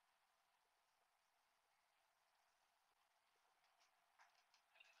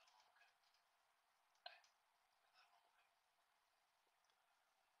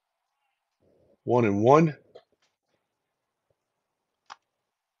 One and one.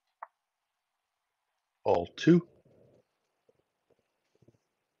 All two.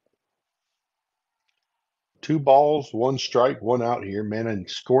 2 balls, 1 strike, 1 out here. Man in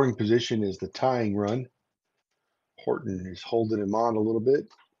scoring position is the tying run. Horton is holding him on a little bit.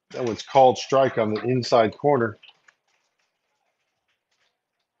 That one's called strike on the inside corner.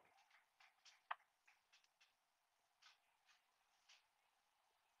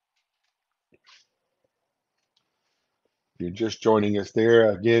 If you're just joining us there,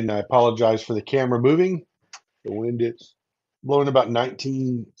 again, I apologize for the camera moving. The wind is blowing about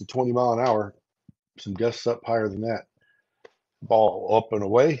 19 to 20 mile an hour. Some gusts up higher than that. Ball up and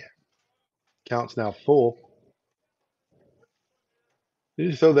away. Count's now full. He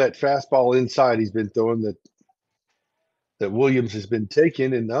just throw that fastball inside he's been throwing that Williams has been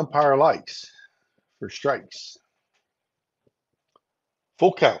taking, and the umpire likes for strikes.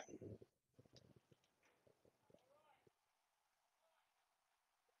 Full count.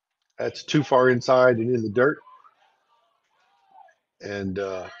 That's too far inside and in the dirt. And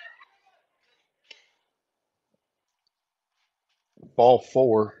ball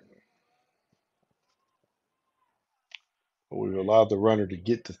 4. We've allowed the runner to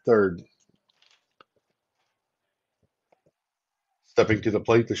get to third. Stepping to the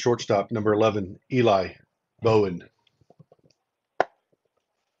plate, the shortstop, number 11, Eli Bowen.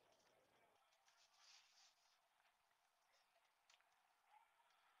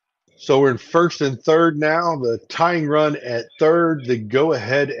 So we're in first and third now. The tying run at third, the go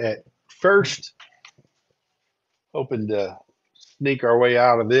ahead at first. Hoping to sneak our way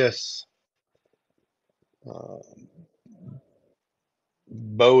out of this. Uh,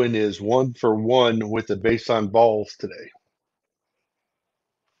 Bowen is 1 for 1 with the base on balls today.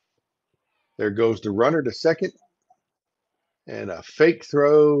 There goes the runner to second, and a fake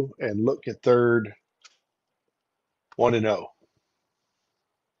throw and look at third. 1-0.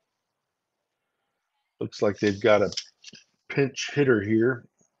 Looks like they've got a pinch hitter here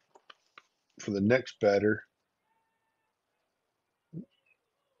for the next batter.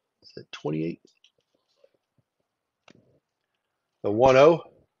 Is that 28? The 1-0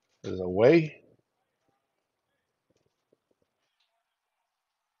 is away.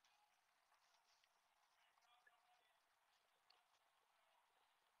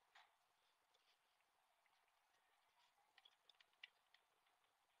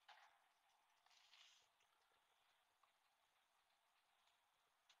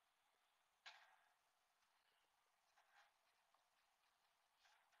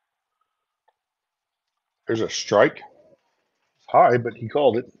 There's a strike. It's high, but he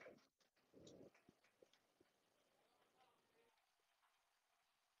called it.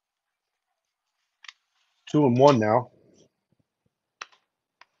 2-1 now.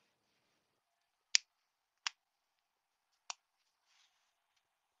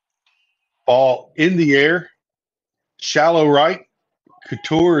 Ball in the air, shallow right.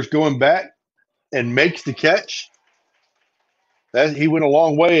 Couture is going back and makes the catch. That he went a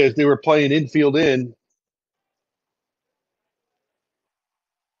long way as they were playing infield in.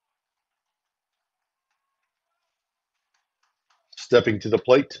 Stepping to the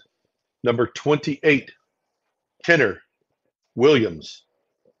plate, number 28, Kenner Williams.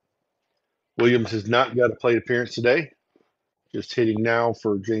 Williams has not got a plate appearance today. Just hitting now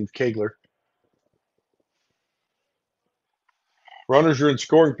for James Kegler. Runners are in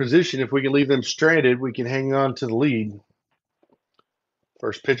scoring position. If we can leave them stranded, we can hang on to the lead.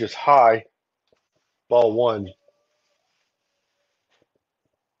 First pitch is high. Ball 1.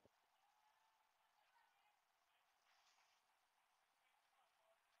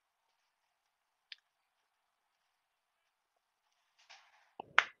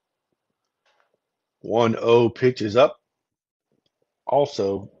 1-0 pitch is up.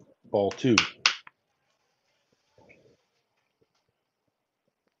 Also, ball 2.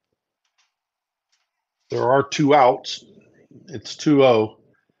 There are 2 outs. It's 2-0.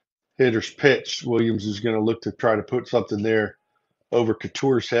 Hitter's pitch. Williams is going to look to try to put something there over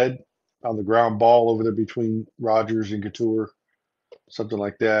Couture's head on the ground ball over there between Rogers and Couture, something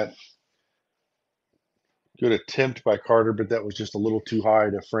like that. Good attempt by Carter, but that was just a little too high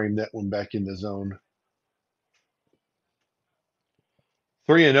to frame that one back in the zone.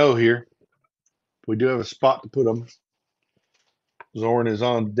 3-0 here. We do have a spot to put them. Zorn is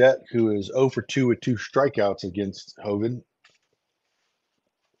on deck, who is 0 for 2 with 2 strikeouts against Hogan.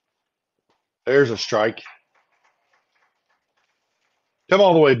 There's a strike. Come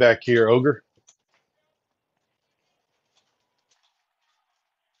all the way back here, Ogre.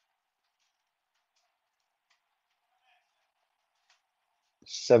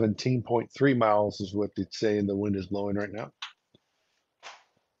 .3 miles is what it's saying the wind is blowing right now.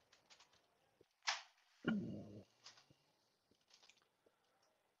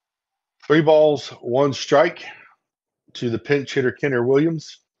 Three balls, 1 strike to the pinch hitter, Kenner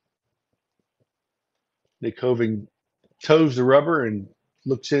Williams. Nick Hovind toes the rubber and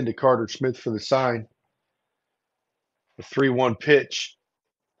looks into Carter Smith for the sign. The 3-1 pitch.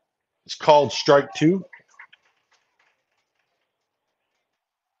 It's called strike 2.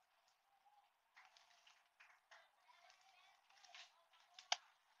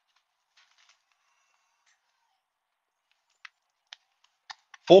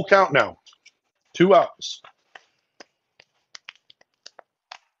 Full count now. 2 outs.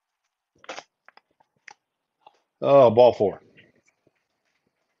 Oh, ball 4.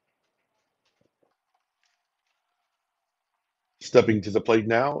 Stepping to the plate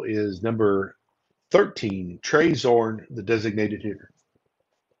now is number 13, Trey Zorn, the designated hitter.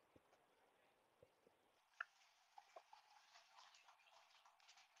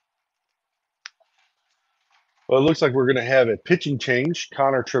 Well, it looks like we're going to have a pitching change.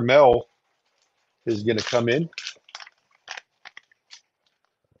 Connor Trammell is going to come in.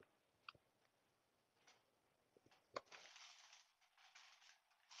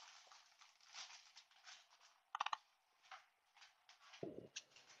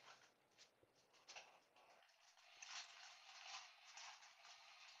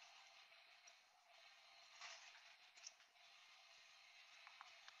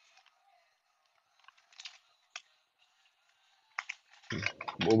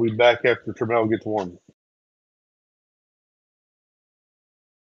 We'll be back after Trammell gets warm.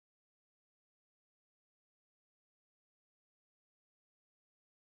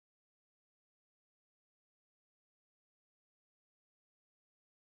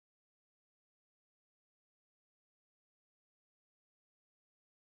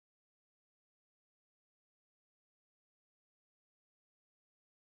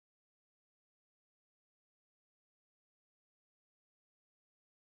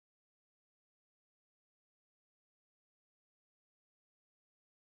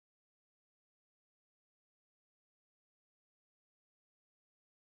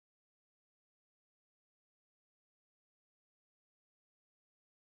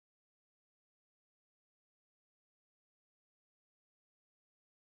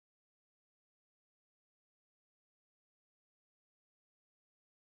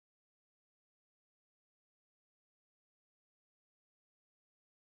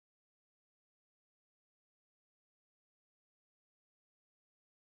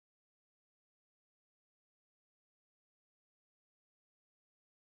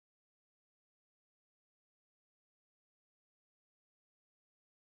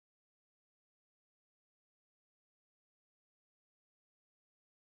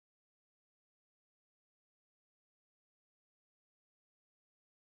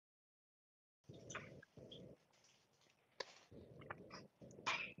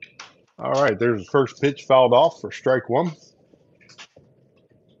 All right, there's the first pitch fouled off for strike one.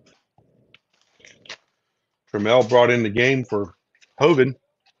 Trammell brought in the game for Hovind,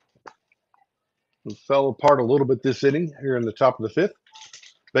 who fell apart a little bit this inning here in the top of the fifth.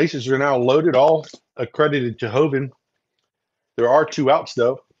 Bases are now loaded, all accredited to Hovind. There are 2 outs,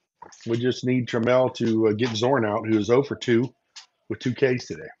 though. We just need Trammell to get Zorn out, who is 0 for 2 with 2 Ks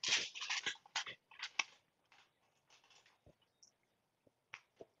today.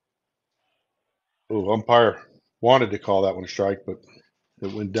 Oh, umpire wanted to call that one a strike, but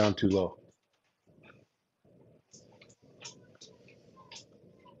it went down too low.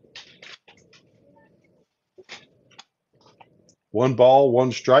 One ball,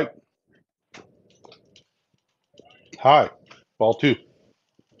 one strike. High. Ball 2.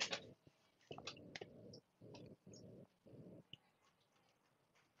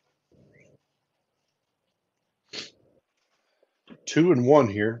 Two and one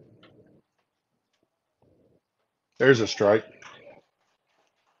here. There's a strike.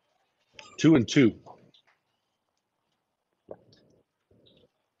 2 and 2.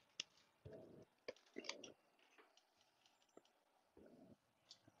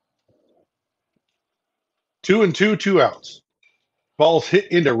 2 and 2, 2 outs. Ball's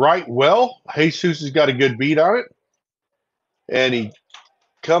hit into right well. Jesus has got a good beat on it. And he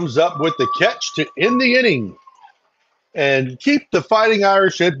comes up with the catch to end the inning and keep the Fighting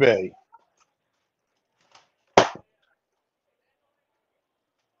Irish at bay.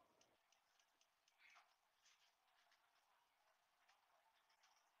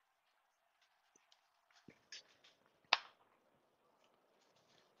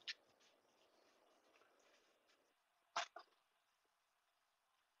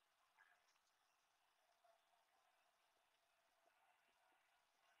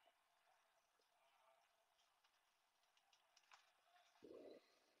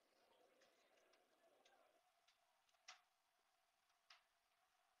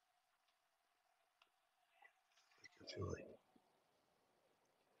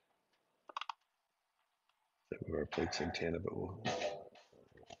 We've already played Santana, but we'll.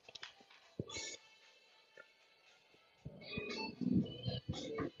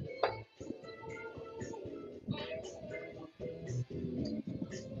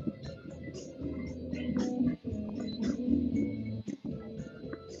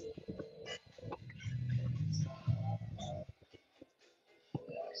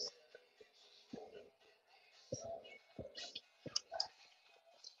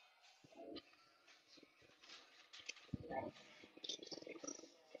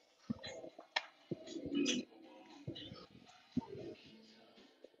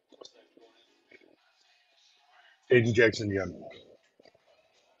 Aiden Jackson Young.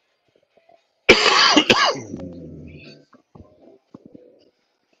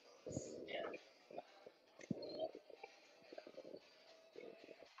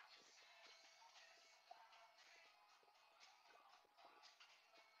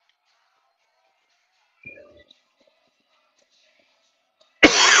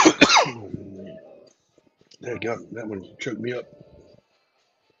 There you go. That one choked me up.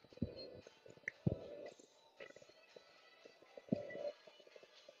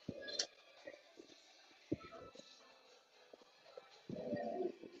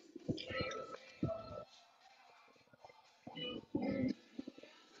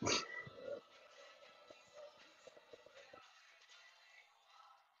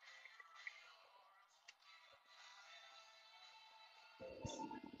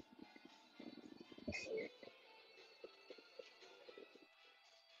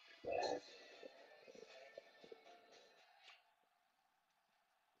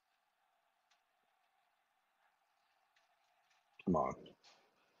 Come on.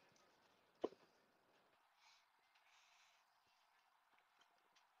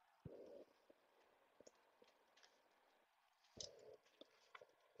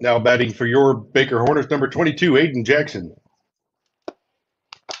 Now batting for your Baker Hornets, number 22, Aiden Jackson.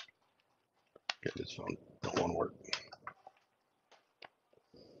 Get this phone. Don't want to work.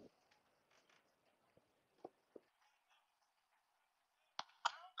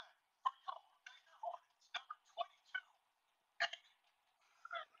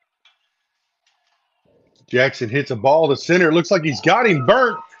 Jackson hits a ball to center. Looks like he's got him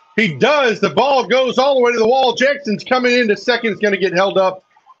burnt. He does. The ball goes all the way to the wall. Jackson's coming into second. Is going to get held up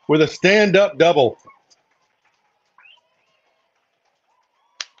with a stand-up double.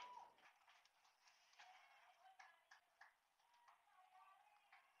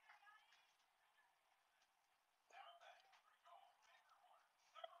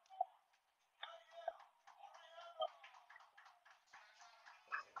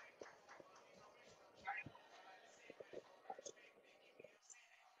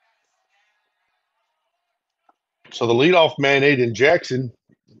 So the leadoff man, Aiden Jackson,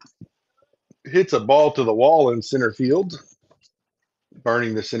 hits a ball to the wall in center field,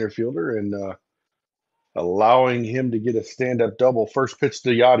 burning the center fielder and allowing him to get a stand-up double. First pitch to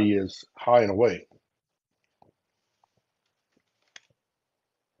Yachty is high and away.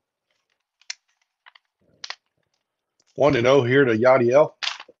 1-0 here to Yadiel.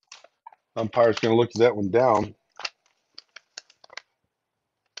 Umpire's going to look that one down.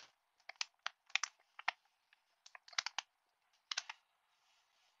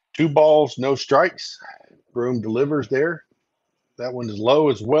 Two balls, no strikes. Broom delivers there. That one is low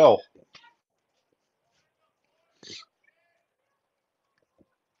as well.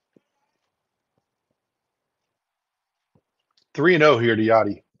 3-0 here to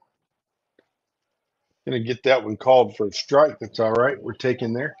Yachty. Going to get that one called for a strike. That's all right. We're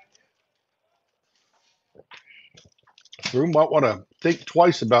taking there. Broom might want to think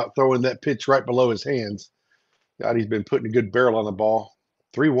twice about throwing that pitch right below his hands. Yachty's been putting a good barrel on the ball.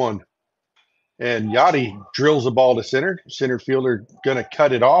 3-1. And Yachty drills the ball to center. Center fielder going to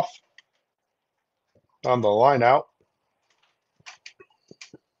cut it off on the line out.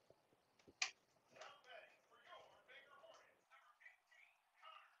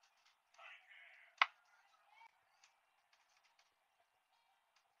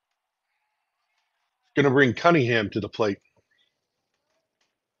 Going to bring Cunningham to the plate.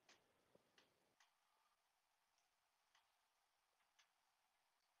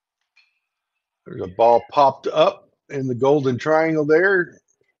 There's a ball popped up in the golden triangle there.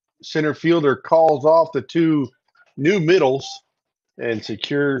 Center fielder calls off the two new middles and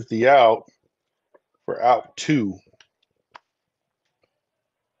secures the out for out 2.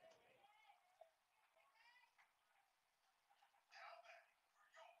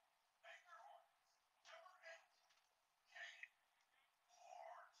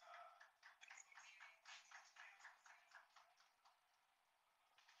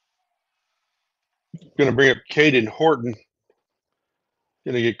 Going to bring up Caden Horton.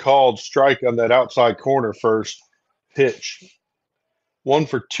 Going to get called strike on that outside corner first pitch. 1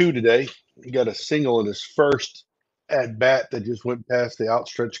 for 2 today. He got a single in his first at bat that just went past the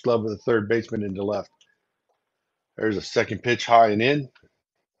outstretched glove of the third baseman into left. There's a second pitch high and in.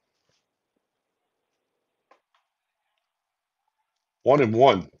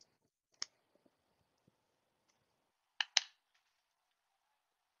 1-1.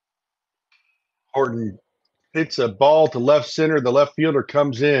 Horton hits a ball to left center. The left fielder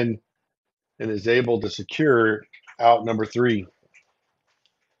comes in and is able to secure out number 3.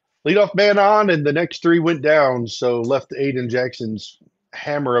 Leadoff man on, and the next 3 went down, so left Aiden Jackson's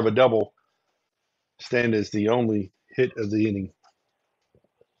hammer of a double stand as the only hit of the inning.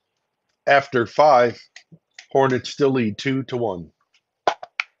 After 5, Hornets still lead 2-1.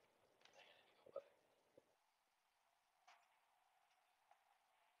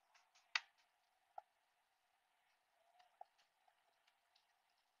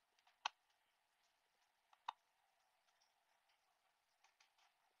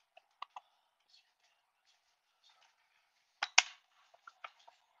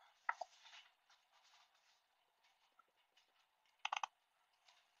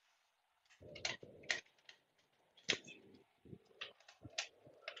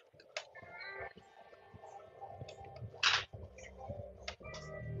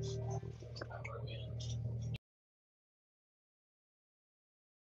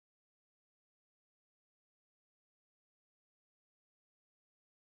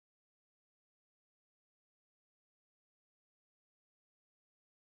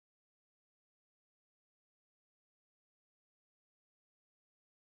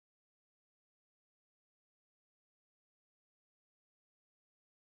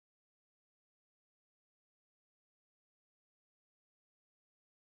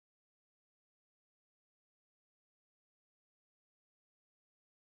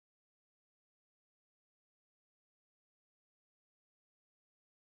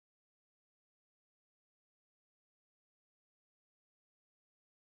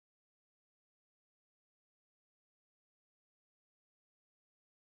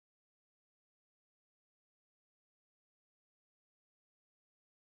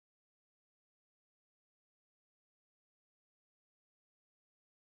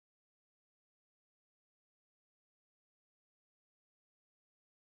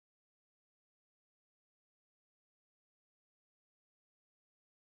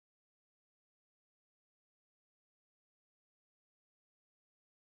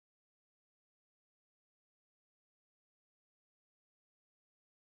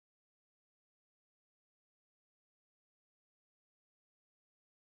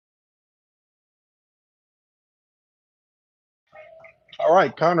 All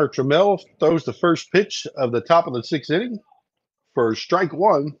right, Connor Trammell throws the first pitch of the top of the sixth inning for strike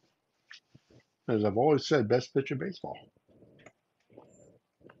one. As I've always said, best pitch in baseball.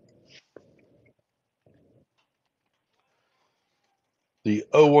 The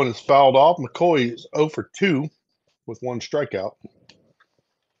 0-1 is fouled off. McCoy is 0 for 2 with one strikeout.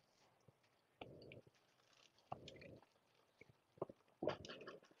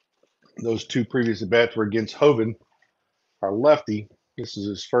 Those two previous at-bats were against Hovind, our lefty. This is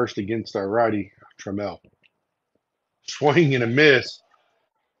his first against our righty, Trammell. Swing and a miss.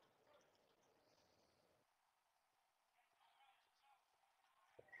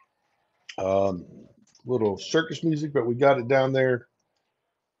 Little circus music, but we got it down there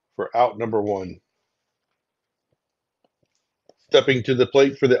for out number one. Stepping to the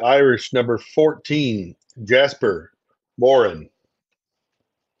plate for the Irish, number 14, Jasper Morin.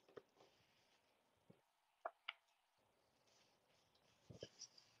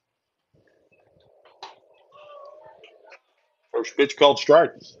 First pitch called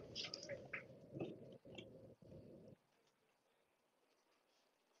strike.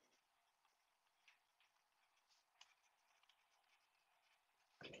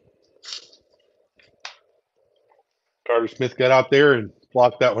 Carter Smith got out there and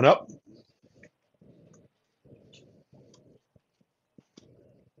blocked that one up.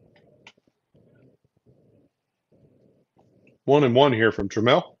 1-1 here from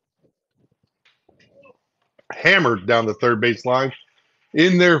Trammell. Hammered down the third base line.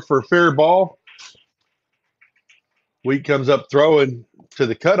 In there for fair ball. Wheat comes up throwing to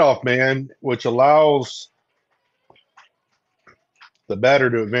the cutoff man, which allows the batter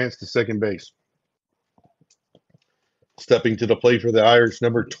to advance to second base. Stepping to the plate for the Irish,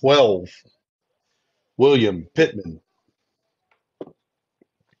 number 12, William Pittman.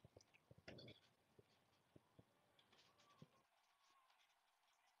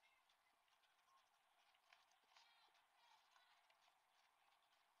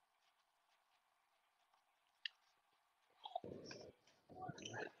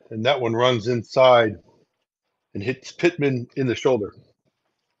 And that one runs inside and hits Pittman in the shoulder.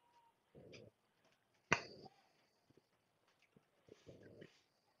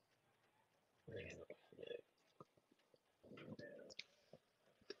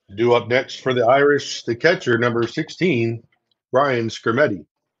 Due up next for the Irish, the catcher, number 16, Brian Scrimetti.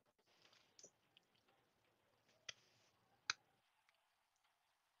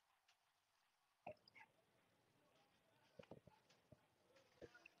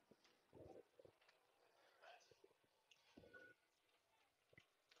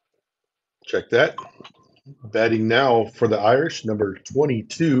 Check that. Batting now for the Irish, number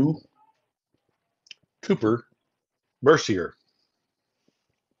 22, Cooper Mercier.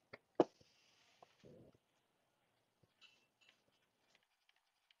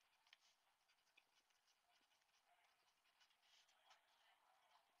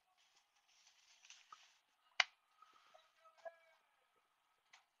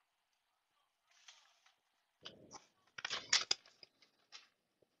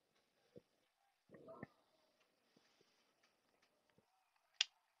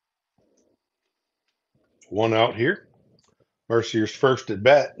 One out here. Mercier's first at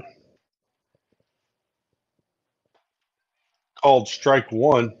bat. Called strike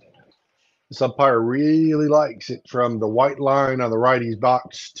one. This umpire really likes it from the white line on the righty's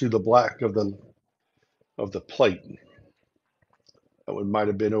box to the black of the plate. That one might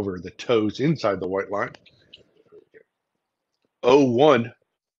have been over the toes inside the white line. 0-1.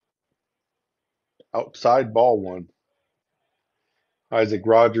 Outside ball one. Isaac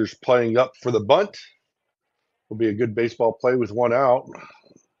Rogers playing up for the bunt. Will be a good baseball play with one out,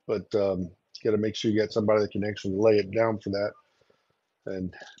 but got to make sure you got somebody that can actually lay it down for that.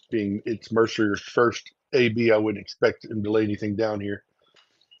 And being it's Mercier's first AB, I wouldn't expect him to lay anything down here.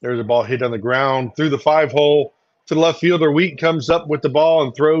 There's a ball hit on the ground through the 5-hole to the left fielder. Wheat comes up with the ball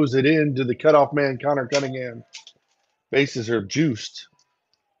and throws it into the cutoff man, Connor Cunningham. Bases are juiced.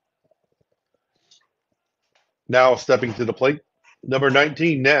 Now stepping to the plate, number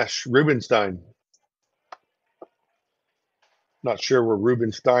 19, Nash Rubenstein. Not sure where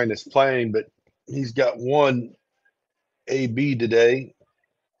Rubenstein is playing, but he's got one AB today.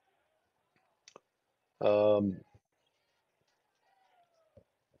 I'm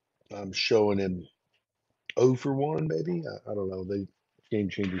showing him 0 for 1, maybe. I don't know. The game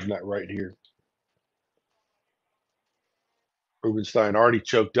changer's not right here. Rubenstein already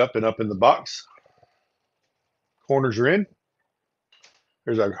choked up and up in the box. Corners are in.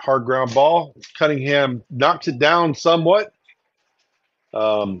 There's a hard ground ball. Cunningham knocks it down somewhat.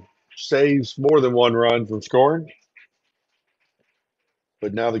 Saves more than one run from scoring.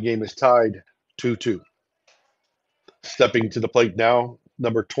 but now the game is tied 2-2. Stepping to the plate now,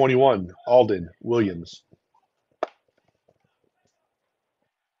 number 21, Alden Williams.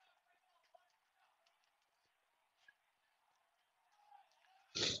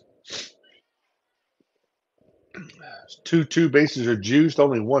 Two bases are juiced,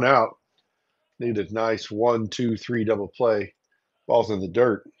 only one out. Need a nice 1-2-3 double play. Ball's in the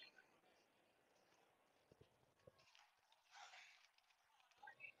dirt.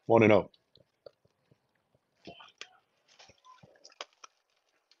 1-0.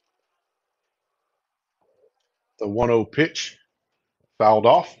 The 1-0 pitch fouled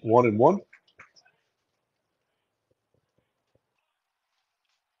off. 1-1.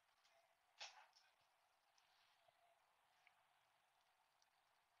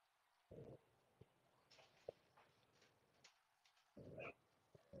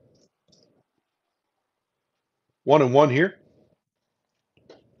 1-1 here.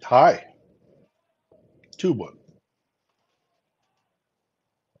 High. 2-1.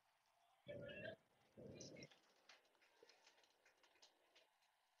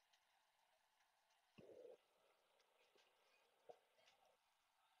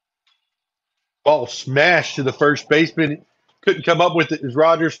 Ball smashed to the first baseman. Couldn't come up with it as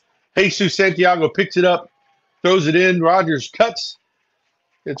Rogers. Jesus Santiago picks it up, throws it in. Rogers cuts.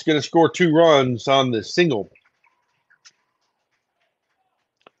 It's going to score 2 runs on the single.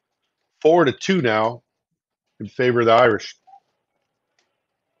 4-2 now in favor of the Irish.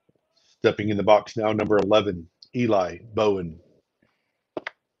 Stepping in the box now, number 11, Eli Bowen.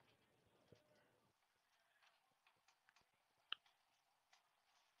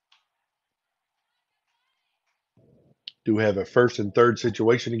 Do we have a first and third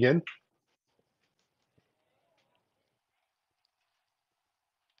situation again?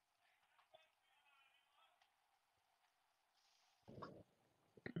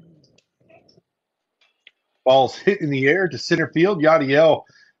 Ball's hit in the air to center field. Yadiel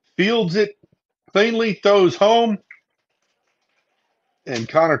fields it cleanly, throws home, and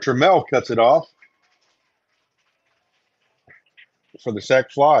Connor Trammell cuts it off for the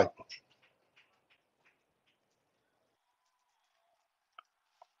sac fly.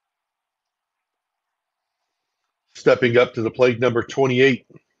 Stepping up to the plate, number 28,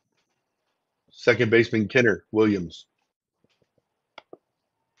 second baseman Kenner Williams.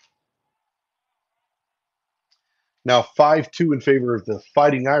 Now 5-2 in favor of the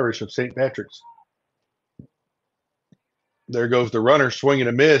Fighting Irish of St. Patrick's. There goes the runner, swing and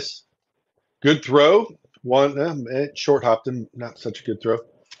a miss. Good throw. Short hopped him. Not such a good throw.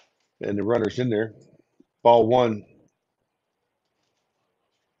 And the runner's in there. Ball 1.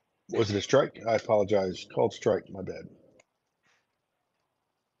 Was it a strike? I apologize. Called strike. My bad.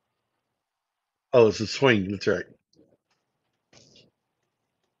 Oh, it's a swing. That's right.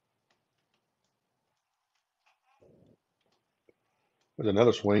 With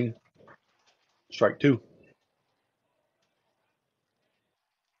another swing. Strike 2.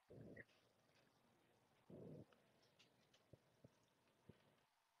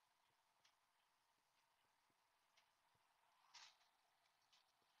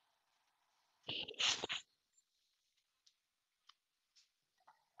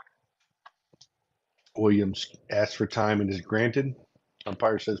 Williams asks for time and is granted.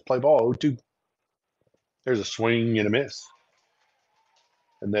 Umpire says play ball 0-2. There's a swing and a miss.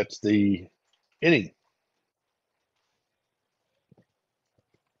 And that's the inning.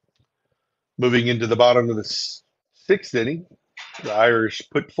 Moving into the bottom of the 6th inning, the Irish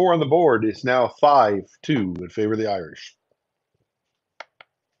put 4 on the board. It's now 5-2 in favor of the Irish.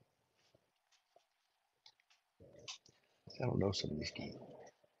 I don't know some of these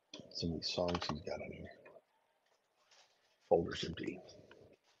songs he's got on here. Folder's empty.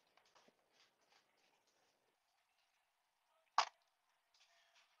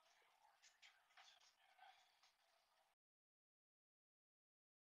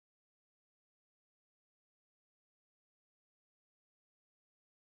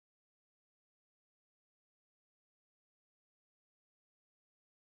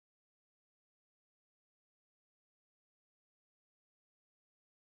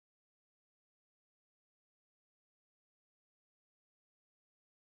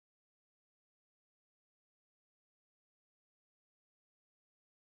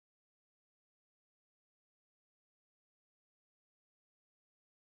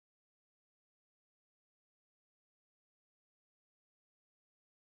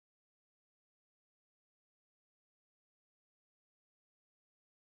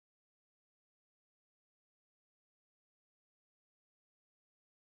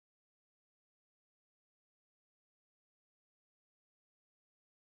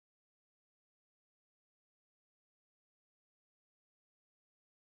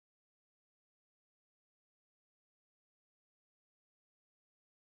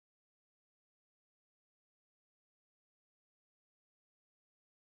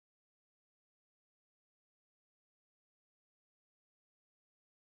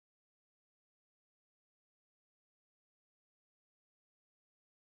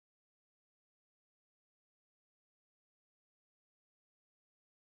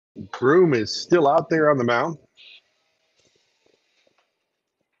 Groom is still out there on the mound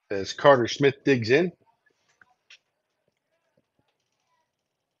as Carter Smith digs in.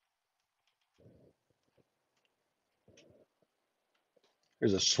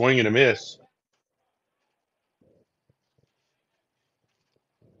 There's a swing and a miss.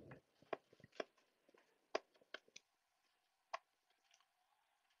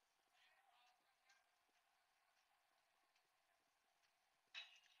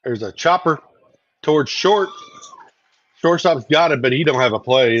 There's a chopper towards short. Shortstop's got it, but he don't have a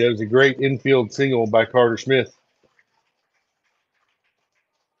play. That was a great infield single by Carter Smith.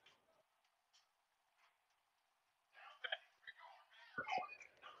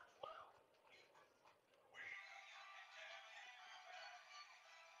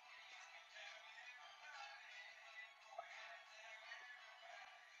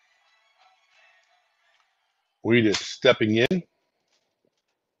 We just stepping in.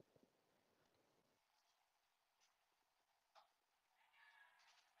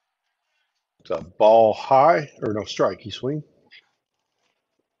 It's a ball high, or no, strike. He swing.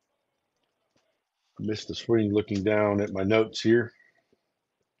 Missed the swing looking down at my notes here.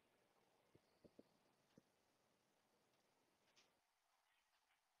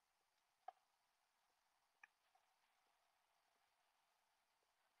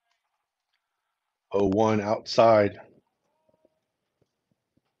 Oh, 1 outside.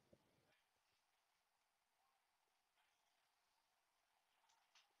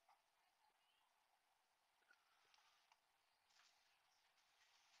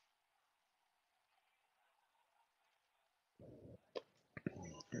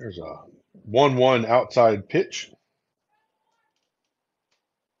 There's a 1-1 outside pitch.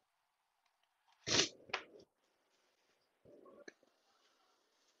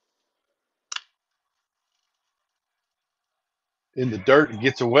 In the dirt,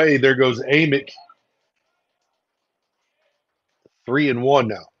 gets away. There goes Amick. 3-1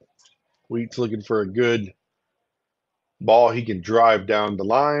 now. Wheat's looking for a good ball. He can drive down the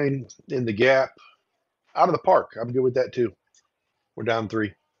line, in the gap, out of the park. I'm good with that too. We're down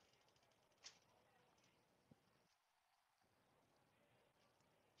 3.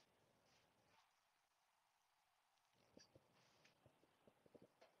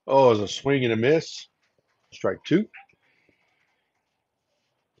 Oh, it was a swing and a miss. Strike 2.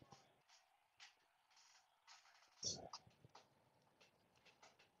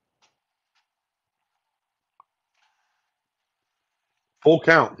 Full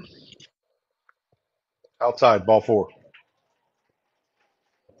count. Outside, ball 4.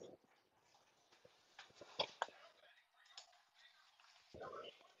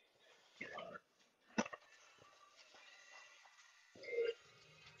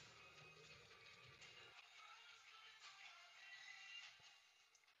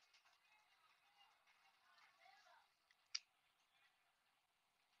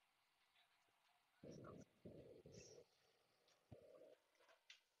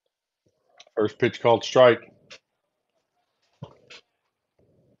 First pitch called strike.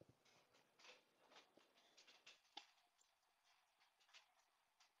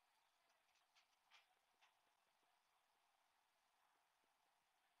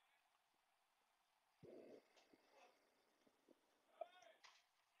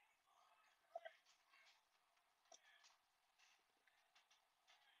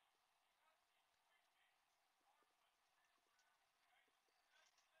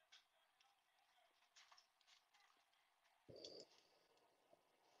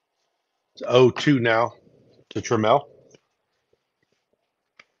 It's 0-2 now to Trammell.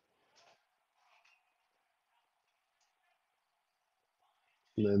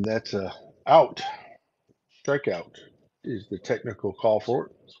 And then that's a out. Strikeout is the technical call for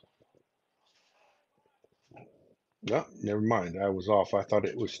it. No, never mind. I was off. I thought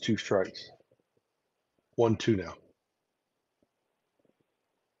it was 2 strikes. 1-2 now.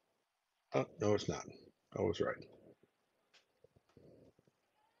 Oh, no, it's not. I was right.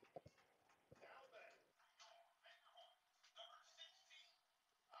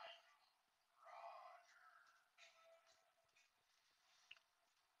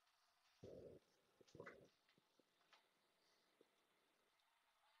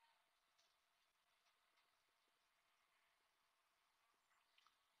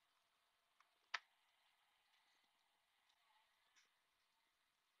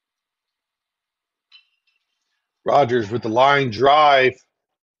 Rogers with the line drive.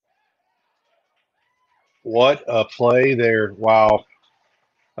 What a play there. Wow.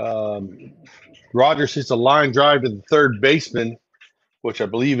 Um, Rogers hits a line drive to the third baseman, which I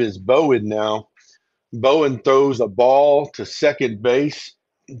believe is Bowen now. Bowen throws a ball to second base.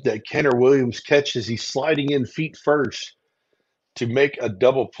 that Kenner Williams catch as he's sliding in feet first to make a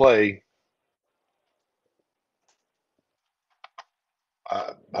double play.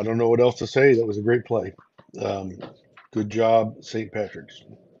 I don't know what else to say. That was a great play. Um, good job, St. Patrick's.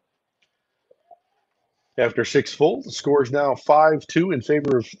 After 6 full, the score is now 5-2 in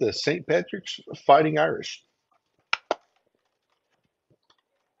favor of the St. Patrick's Fighting Irish.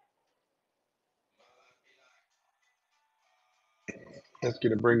 That's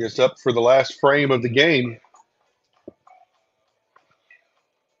going to bring us up for the last frame of the game.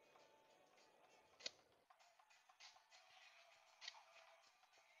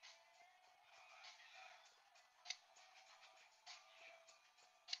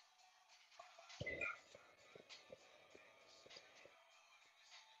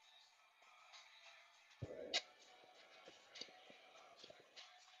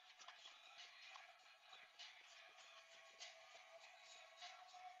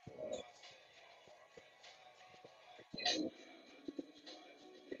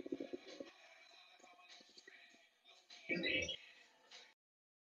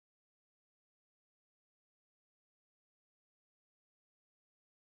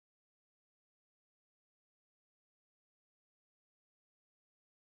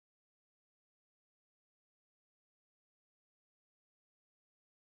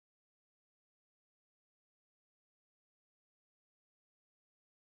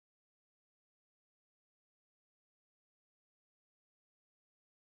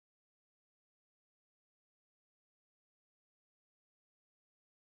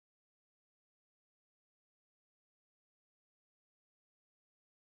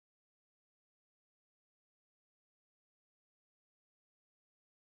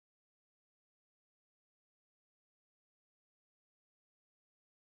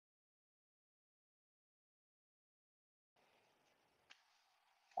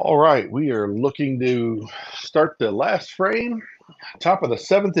 All right, we are looking to start the last frame. Top of the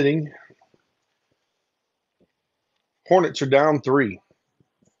 7th inning. Hornets are down 3.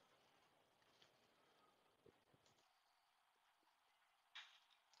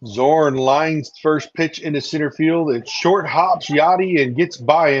 Zorn lines first pitch into center field. It short hops Yachty and gets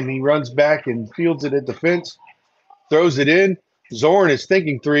by him. He runs back and fields it at the fence, throws it in. Zorn is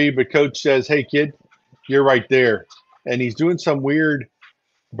thinking 3, but coach says, "Hey, kid, you're right there." And he's doing some weird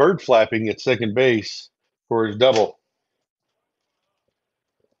bird flapping at second base for his double.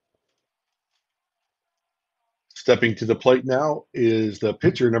 Stepping to the plate now is the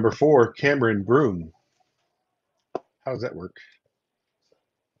pitcher, number 4, Cameron Broom. How does that work?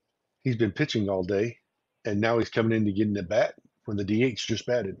 He's been pitching all day, and now he's coming in to get in the bat when the DH just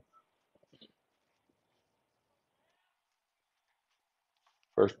batted.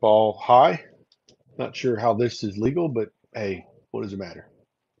 First ball high. Not sure how this is legal, but hey, what does it matter?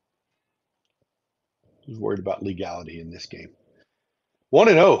 Who's worried about legality in this game?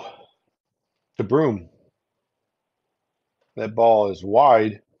 1-0 to Broom. That ball is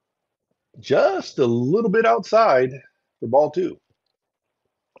wide, just a little bit outside for ball 2.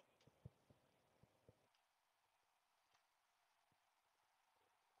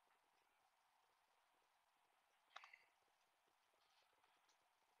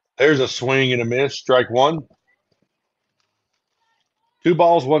 There's a swing and a miss. Strike 1. 2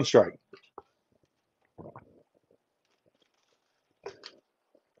 balls, 1 strike.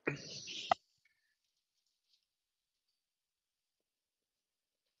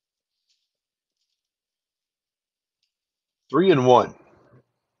 Three and one.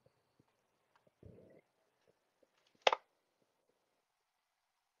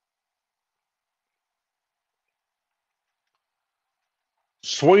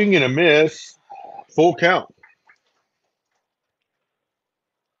 Swing and a miss. Full count.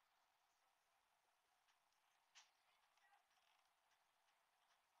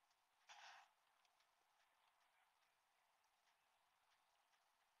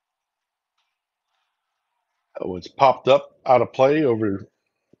 Oh, it's popped up out of play over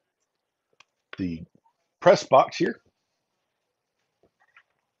the press box here.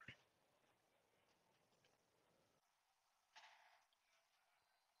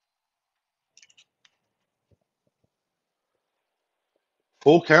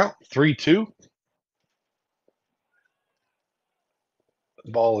 Full count, 3-2.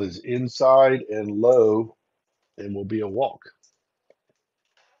 Ball is inside and low and will be a walk.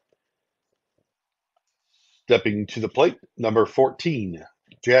 Stepping to the plate, number 14,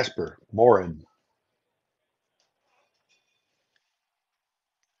 Jasper Morin.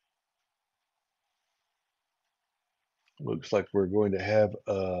 Looks like we're going to have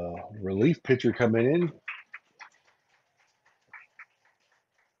a relief pitcher coming in.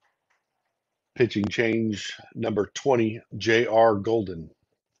 Pitching change, number 20, J.R. Golden.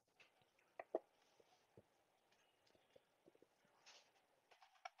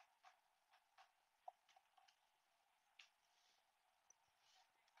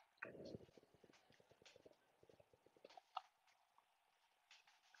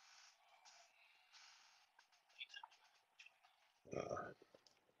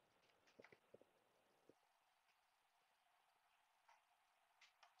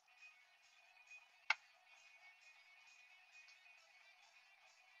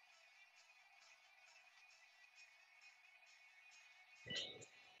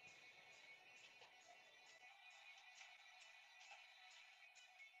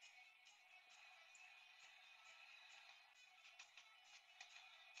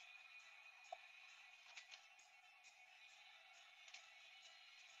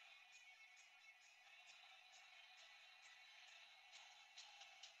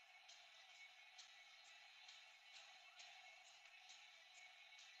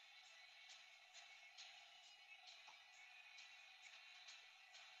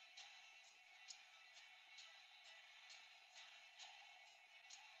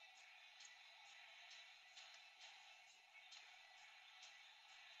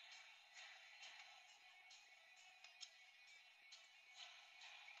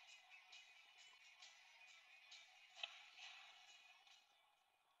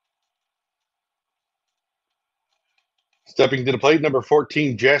 Stepping to the plate, number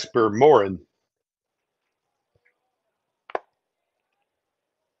 14, Jasper Morin.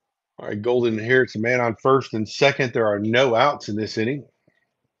 All right, Golden here. It's a man on first and second. There are no outs in this inning.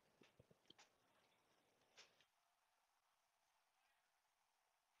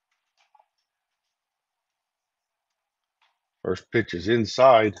 First pitch is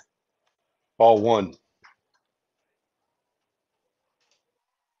inside. Ball one.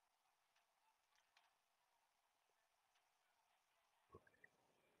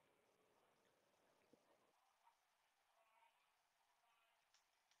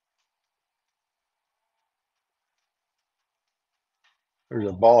 There's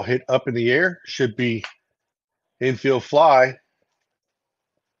a ball hit up in the air. Should be infield fly.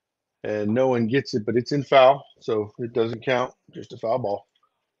 And no one gets it, but it's in foul, so it doesn't count. Just a foul ball.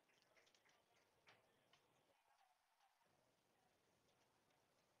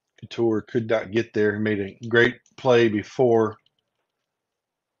 Couture could not get there. He made a great play before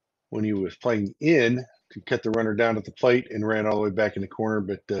when he was playing in to cut the runner down at the plate and ran all the way back in the corner,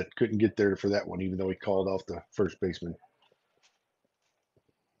 but couldn't get there for that one, even though he called off the first baseman.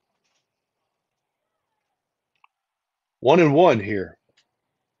 1-1 here.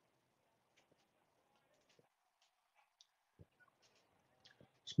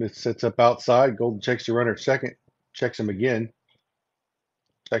 Smith sets up outside. Golden checks the runner at second, checks him again,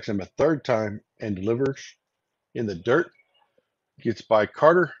 checks him a third time, and delivers in the dirt. Gets by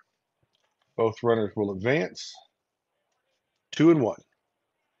Carter. Both runners will advance. 2-1.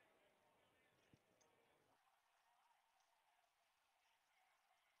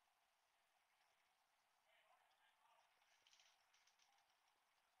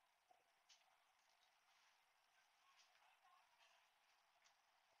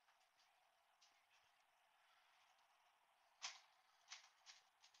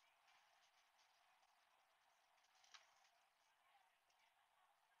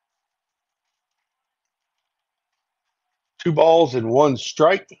 Two balls and one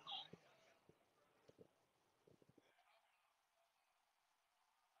strike.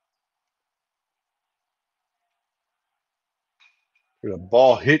 There's a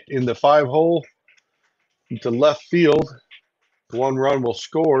ball hit in the 5-hole into left field. One run will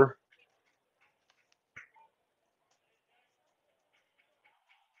score.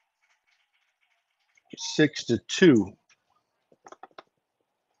 6-2.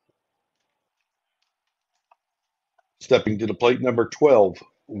 Stepping to the plate, number 12,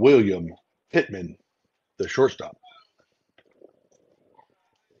 William Pittman, the shortstop.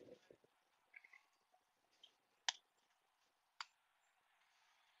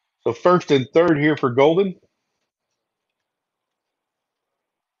 So first and third here for Golden.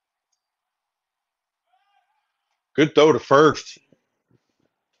 Good throw to first.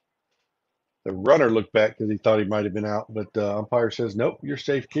 The runner looked back because he thought he might have been out, but umpire says, nope, you're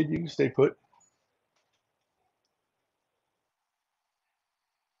safe, kid. You can stay put.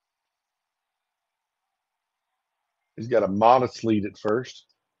 He's got a modest lead at first.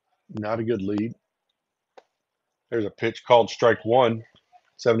 Not a good lead. There's a pitch called strike one,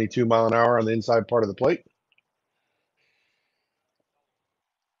 72 mile an hour on the inside part of the plate.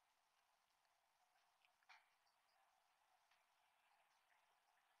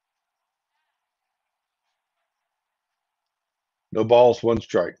 No balls, one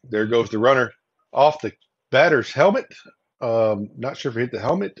strike. There goes the runner off the batter's helmet. Not sure if it hit the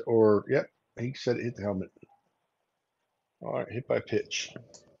helmet or, yep, he said it hit the helmet. All right, hit by pitch.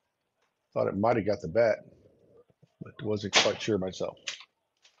 Thought it might have got the bat, but wasn't quite sure myself.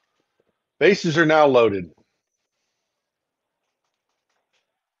 Bases are now loaded.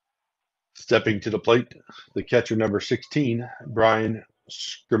 Stepping to the plate, the catcher number 16, Brian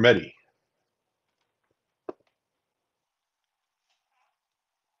Scrimetti.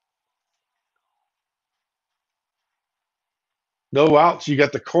 No outs. You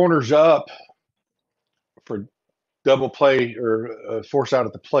got the corners up for double play or force out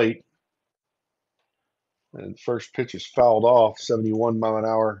at the plate. And first pitch is fouled off, 71 mile an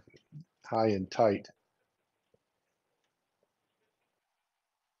hour, high and tight.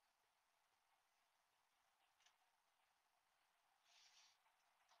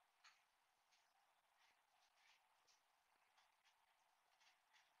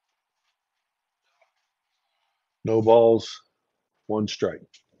 No balls, one strike.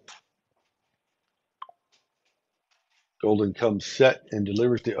 Golden comes set and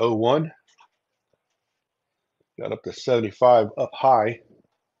delivers the 0-1. Got up to 75 up high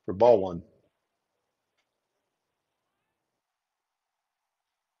for ball one.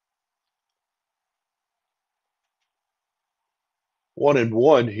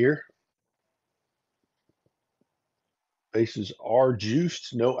 1-1 here. Bases are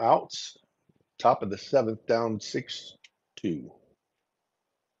juiced, no outs. Top of the seventh, down 6-2.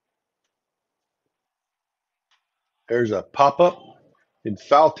 There's a pop up in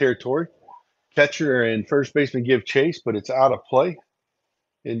foul territory. Catcher and first baseman give chase, but it's out of play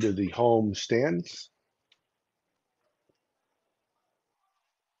into the home stands.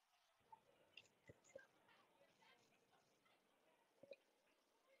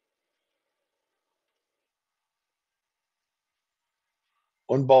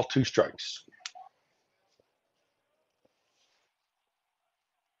 One ball, two strikes.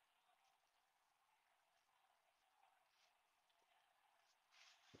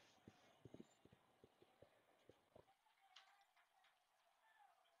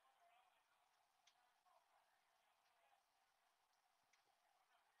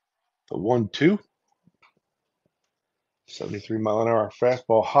 The 1-2. 73 mile an hour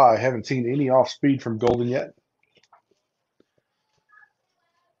fastball high. Haven't seen any off speed from Golden yet.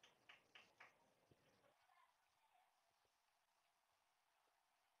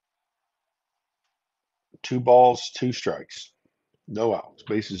 Two balls, two strikes. No outs.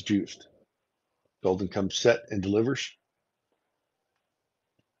 Bases juiced. Golden comes set and delivers.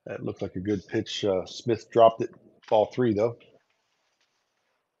 That looked like a good pitch. Smith dropped it. Ball three, though.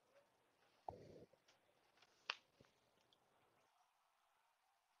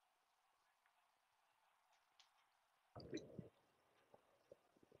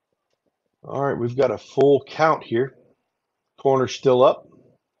 All right, we've got a full count here. Corner still up.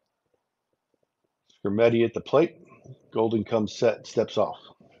 Scrimetti at the plate. Golden comes set, steps off.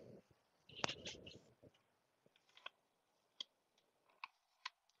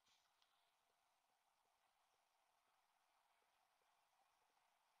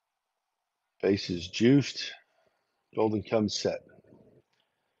 Bases juiced. Golden comes set.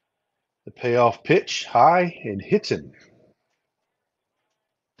 The payoff pitch, high, and hits him.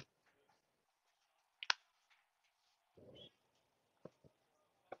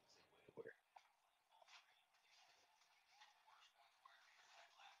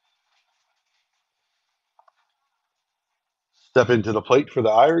 Step into the plate for the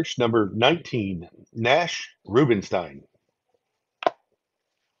Irish, number 19, Nash Rubenstein.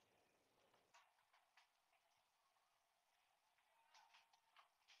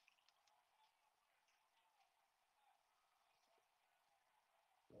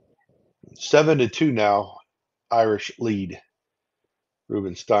 Seven to two now, Irish lead.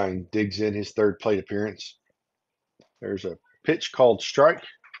 Rubenstein digs in his third plate appearance. There's a pitch called strike,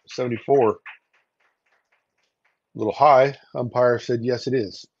 74. A little high. Umpire said yes, it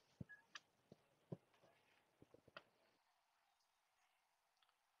is.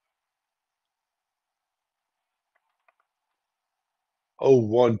 Oh,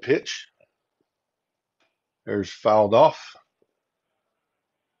 1 pitch. There's fouled off.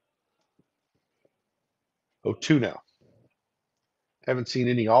 0-2 now. Haven't seen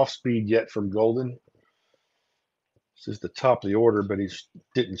any off speed yet from Golden. This is the top of the order, but he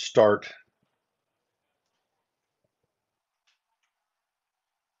didn't start.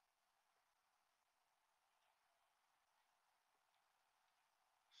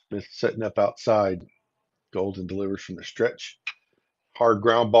 Smith setting up outside. Golden delivers from the stretch. Hard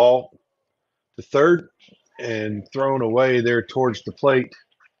ground ball to third, and thrown away there towards the plate.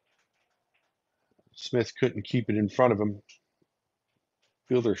 Smith couldn't keep it in front of him.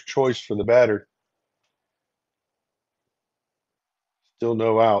 Fielder's choice for the batter. Still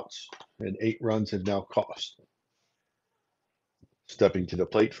no outs, and 8 runs have now cost. Stepping to the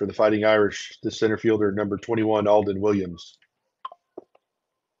plate for the Fighting Irish, the center fielder, number 21, Alden Williams.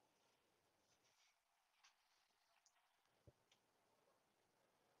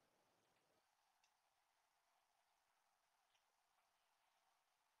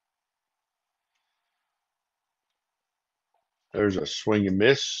 There's a swing and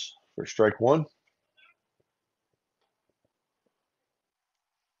miss for strike 1.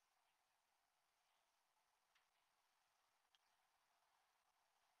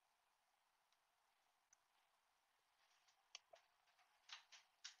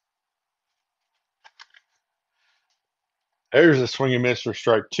 There's a swing and miss for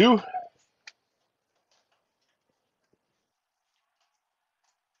strike 2.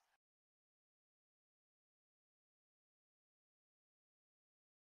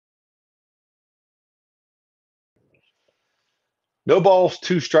 No balls,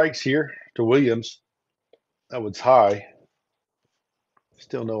 2 strikes here to Williams. That was high.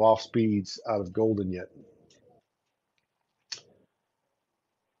 Still no off speeds out of Golden yet.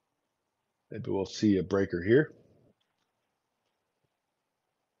 Maybe we'll see a breaker here.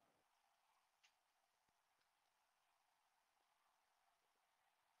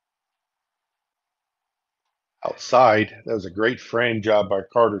 Outside. That was a great frame job by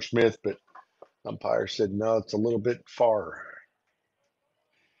Carter Smith, but umpire said no, it's a little bit far.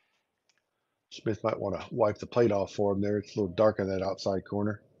 Smith might want to wipe the plate off for him there. It's a little dark in that outside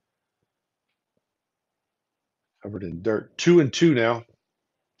corner. Covered in dirt. 2-2 now.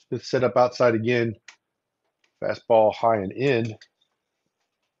 Smith set up outside again. Fastball high and in.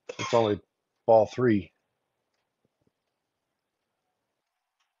 It's only ball 3.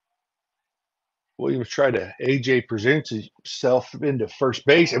 Williams tried to AJ presents himself into first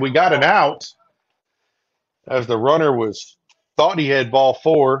base, and we got an out as the runner thought he had ball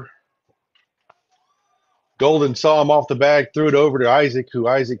 4. Golden saw him off the bag, threw it over to Isaac, who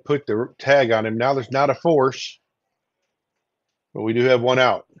Isaac put the tag on him. Now there's not a force, but we do have 1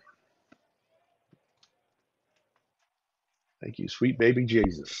 out. Thank you, sweet baby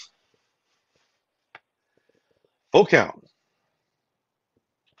Jesus. Full count.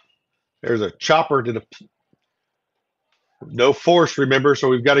 There's a chopper to the no force, remember, so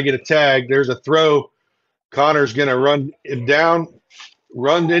we've got to get a tag. There's a throw. Connor's going to run him down,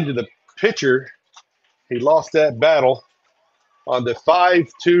 run into the pitcher. He lost that battle on the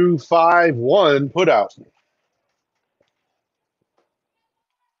 5-2-5-1 putout.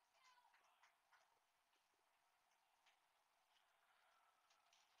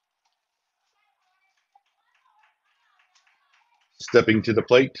 Stepping to the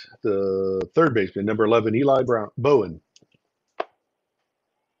plate, the third baseman, number 11, Eli Bowen.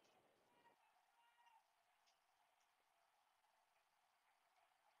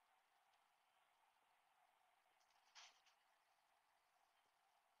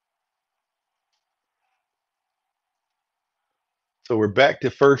 So we're back to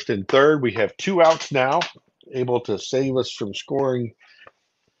first and third. We have 2 outs now, able to save us from scoring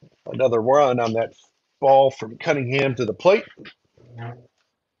another run on that ball from Cunningham to the plate.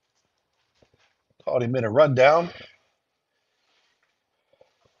 Caught him in a rundown.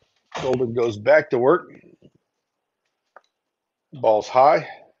 Golden goes back to work. Ball's high.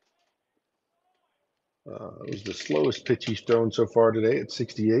 It was the slowest pitch he's thrown so far today at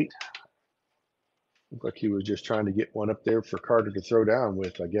 68. Looked like he was just trying to get one up there for Carter to throw down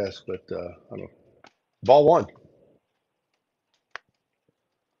with, I guess. But I don't know. Ball 1.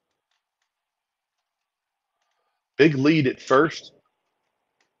 Big lead at first.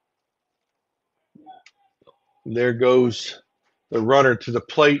 And there goes the runner to the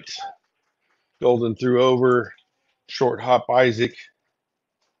plate. Golden threw over. Short hop Isaac.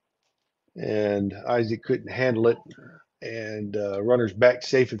 And Isaac couldn't handle it. And runner's back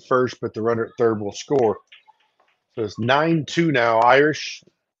safe at first, but the runner at third will score. So it's 9-2 now, Irish.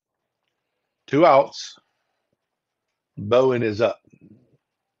 2 outs. Bowen is up.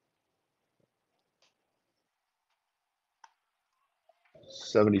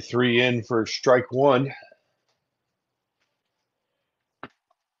 $73 in for strike 1.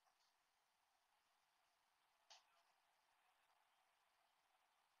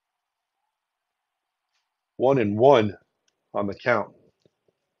 One and one on the count.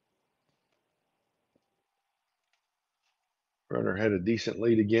 Runner had a decent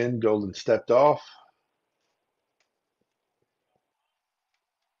lead again. Golden stepped off.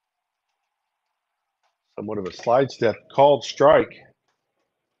 Somewhat of a slide step. Called strike.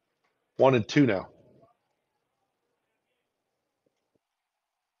 1-2 now.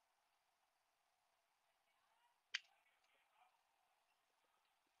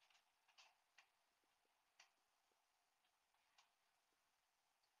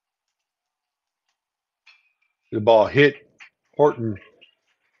 The ball hit Horton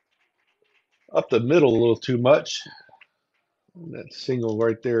up the middle a little too much. And that single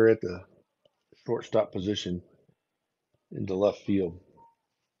right there at the shortstop position into left field.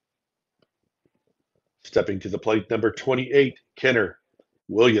 Stepping to the plate, number 28, Kenner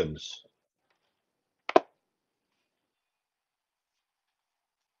Williams.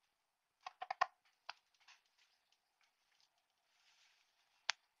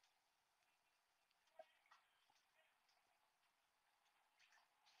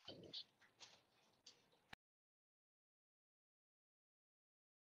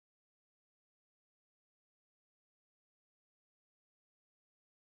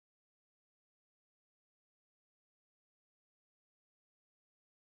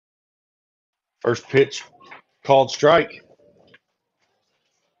 First pitch, called strike.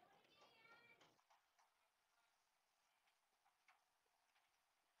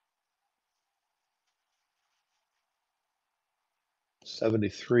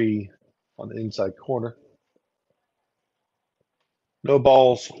 '73 on the inside corner. No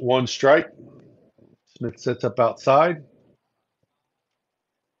balls, one strike. Smith sets up outside.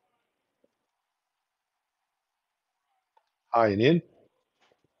 High and in.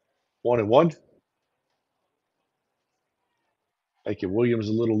 1-1. Making Williams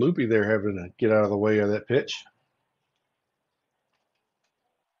a little loopy there, having to get out of the way of that pitch.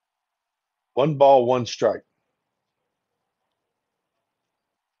 1 ball, 1 strike.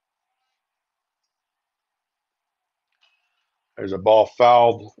 There's a ball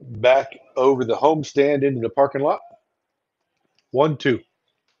fouled back over the homestand into the parking lot. 1-2.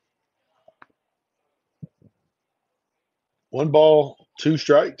 1 ball, 2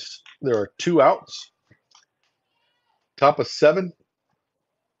 strikes. There are 2 outs. Top of 7.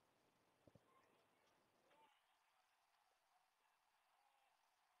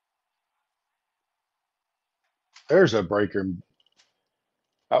 There's a breaker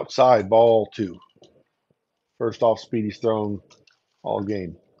outside, ball 2. First off speed he's thrown all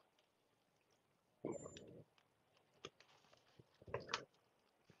game.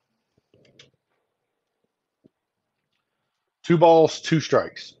 2 balls, 2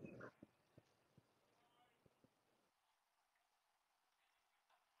 strikes.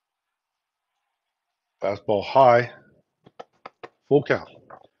 Fastball high. Full count.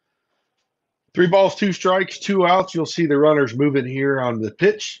 3 balls, 2 strikes, 2 outs. You'll see the runners moving here on the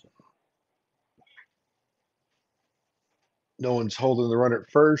pitch. No one's holding the runner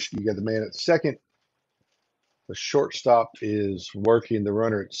at first. You got the man at second. The shortstop is working the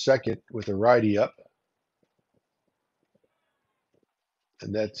runner at second with a righty up.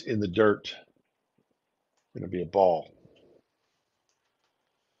 And that's in the dirt. Going to be a ball.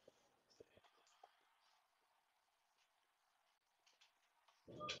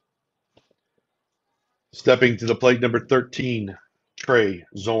 Stepping to the plate, number 13, Trey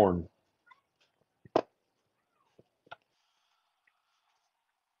Zorn.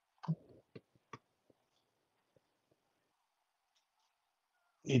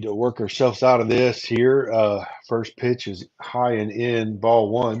 Need to work ourselves out of this here. First pitch is high and in, ball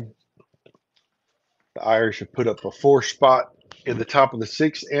 1. The Irish have put up a 4 spot in the top of the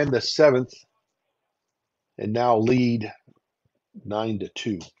 6th and the 7th, and now lead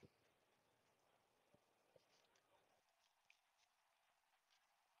 9-2.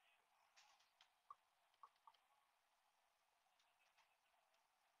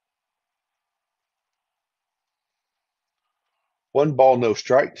 One ball, no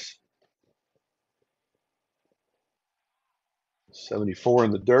strikes. 74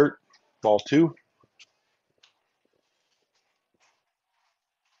 in the dirt, ball 2.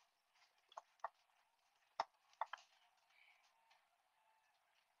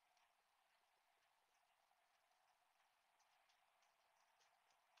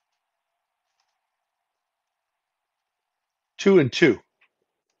 Two and 2.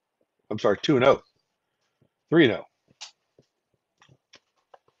 I'm sorry, 2-0. 3-0.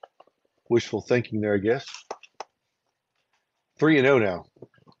 Wishful thinking there, I guess. 3-0 now.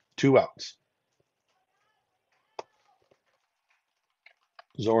 2 outs.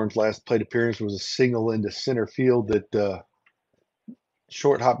 Zorn's last plate appearance was a single into center field that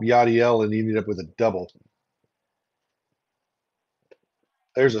short hop Yadiel and he ended up with a double.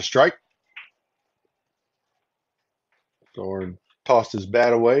 There's a strike. Zorn Tossed his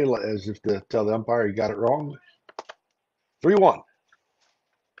bat away as if to tell the umpire he got it wrong. 3-1.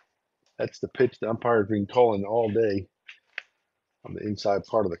 That's the pitch the umpire's been calling all day on the inside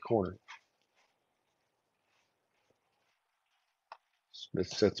part of the corner. Smith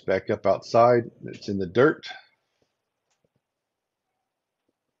sets back up outside. It's in the dirt.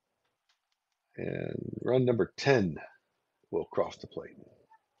 And run number 10 will cross the plate.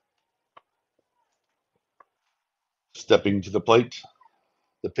 Stepping to the plate,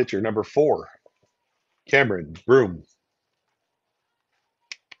 the pitcher number 4, Cameron Broom.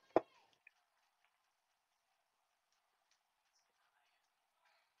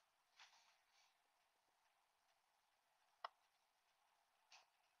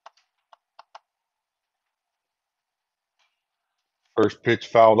 First pitch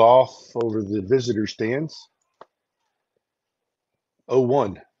fouled off over the visitor stands.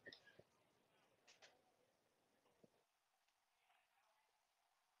 0-1.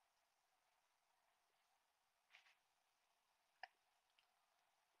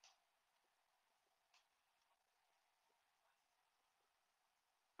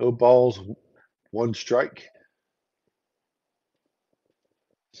 No balls, 1 strike.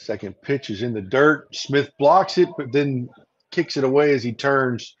 Second pitch is in the dirt. Smith blocks it, but then kicks it away as he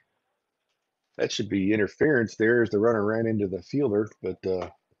turns. That should be interference there as the runner ran into the fielder, but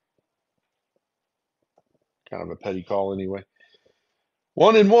kind of a petty call anyway.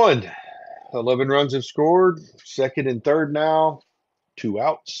 1-1. 11 runs have scored. Second and third now. 2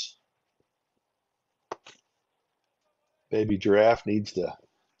 outs. Baby Giraffe needs to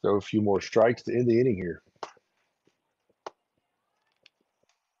throw a few more strikes to end the inning here.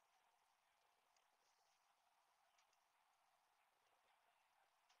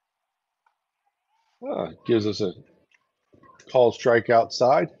 Gives us a call strike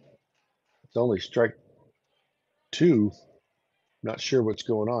outside. It's only strike 2. Not sure what's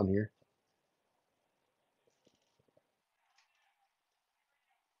going on here.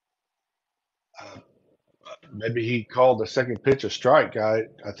 Maybe he called the second pitch a strike. I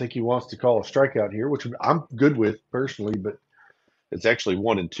think he wants to call a strikeout here, which I'm good with personally, but it's actually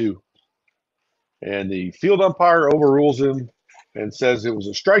 1-2. And the field umpire overrules him and says it was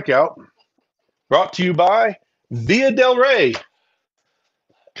a strikeout. Brought to you by Via Del Rey.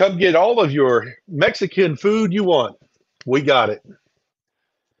 Come get all of your Mexican food you want. We got it.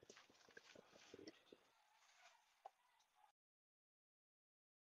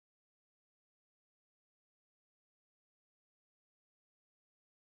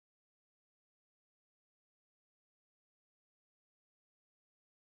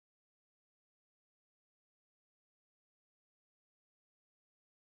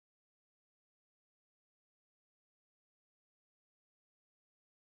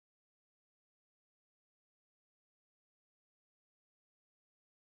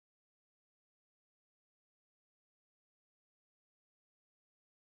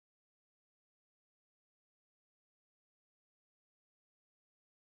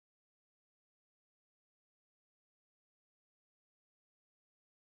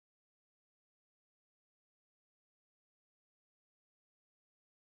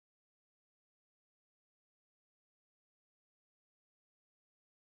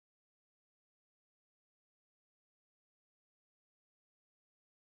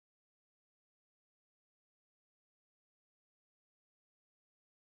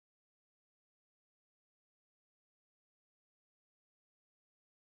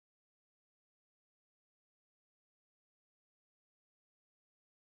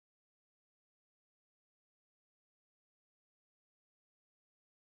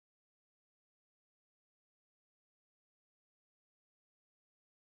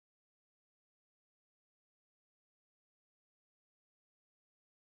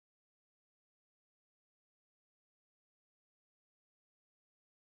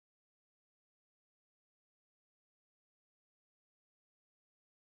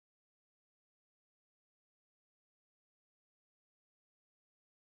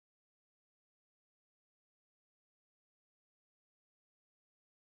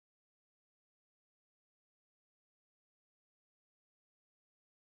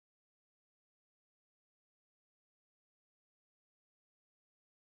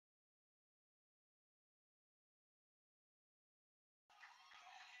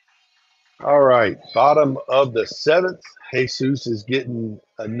 All right, bottom of the 7th. Jesus is getting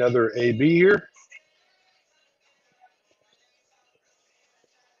another AB here.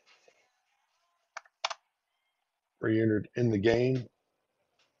 Re-entered in the game.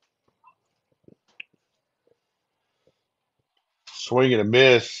 Swing and a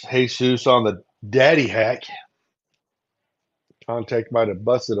miss. Jesus on the daddy hack. Contact might have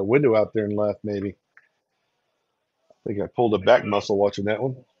busted a window out there and left, maybe. I think I pulled a back muscle watching that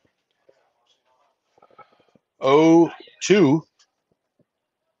one. 0-2.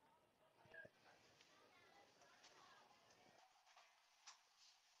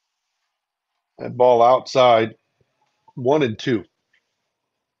 That ball outside, 1-2.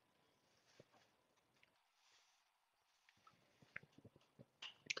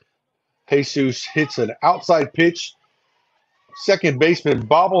 Jesus hits an outside pitch. Second baseman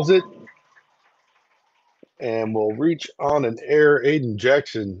bobbles it and will reach on an air. Aiden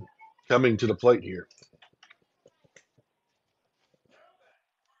Jackson coming to the plate here.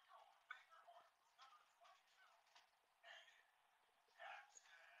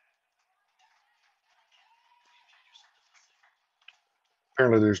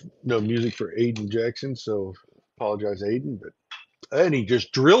 Apparently, there's no music for Aiden Jackson, so apologize, Aiden. But and he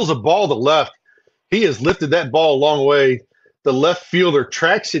just drills a ball to left. He has lifted that ball a long way. The left fielder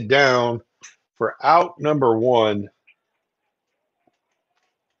tracks it down for out number one.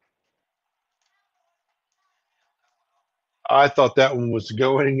 I thought that one was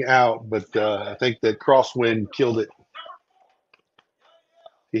going out, but I think that crosswind killed it.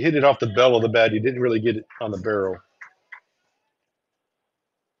 He hit it off the bell of the bat. He didn't really get it on the barrel.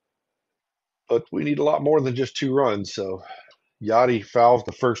 But we need a lot more than just 2 runs. So Yachty fouls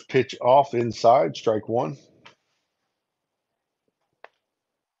the first pitch off inside, strike one.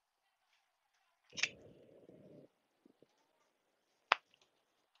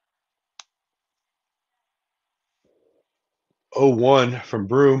 Oh one from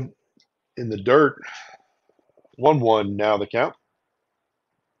Broom in the dirt. 1-1 now the count.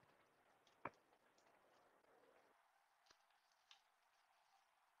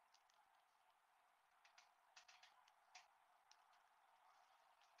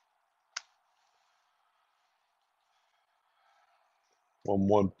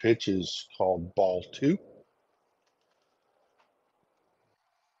 One pitch is called ball two.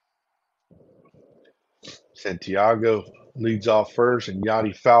 Santiago leads off first, and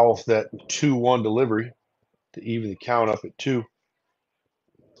Yachty fouls that 2-1 delivery to even the count up at 2.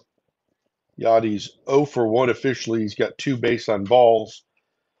 Yachty's 0 for 1 officially. He's got 2 base on balls.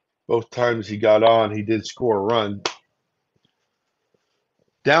 Both times he got on, he did score a run.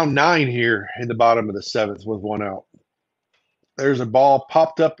 Down 9 here in the bottom of the 7th with 1 out. There's a ball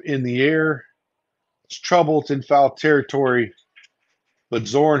popped up in the air. It's trouble. It's in foul territory. But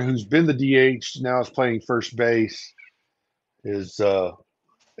Zorn, who's been the DH, now is playing first base, is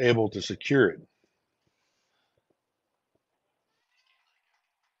able to secure it.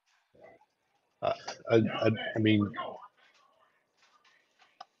 I mean,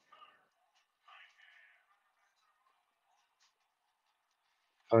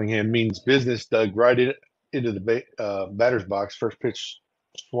 Cunningham means business. Dug right into the batter's box. First pitch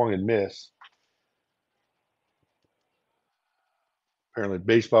swung and missed. Apparently,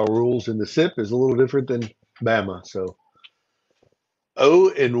 baseball rules in the SIP is a little different than Bama. So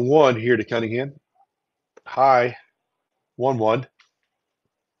 0-1 here to Cunningham. High 1-1.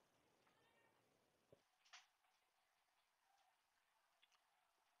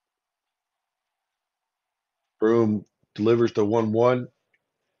 Broom delivers to 1-1.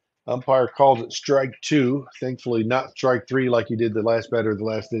 Umpire calls it strike 2. Thankfully, not strike 3 like he did the last batter of the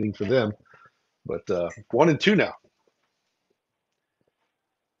last inning for them. But 1-2 now.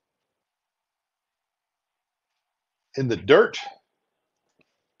 In the dirt,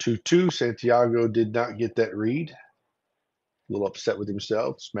 2-2. Santiago did not get that read. A little upset with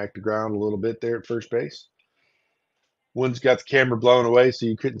himself. Smacked the ground a little bit there at first base. One's got the camera blown away, so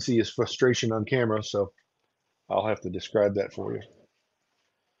you couldn't see his frustration on camera. So I'll have to describe that for you.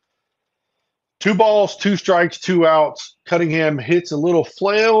 2 balls, 2 strikes, 2 outs. Cunningham hits a little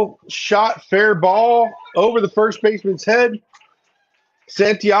flail shot, fair ball over the first baseman's head.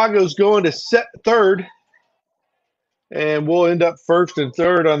 Santiago's going to set third, and we'll end up first and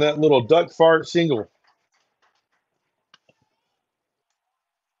third on that little duck fart single.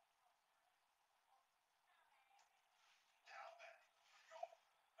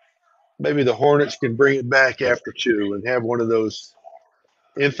 Maybe the Hornets can bring it back after 2 and have one of those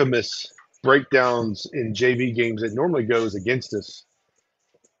infamous breakdowns in JV games that normally goes against us.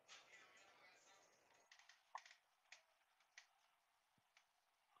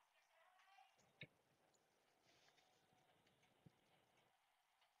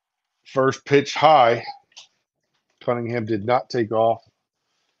 First pitch high. Cunningham did not take off.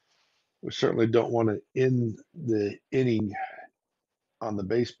 We certainly don't want to end the inning on the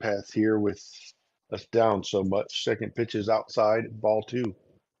base path here with us down so much. Second pitch is outside, ball 2.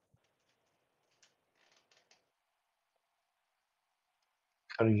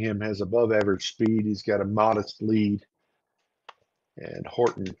 Cunningham has above average speed. He's got a modest lead. And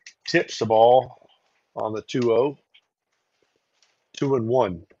Horton tips the ball on the 2-0.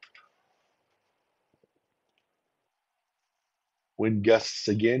 2-1. Wind gusts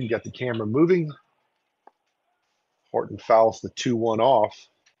again. Got the camera moving. Horton fouls the 2-1 off.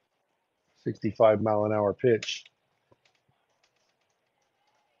 65-mile-an-hour pitch.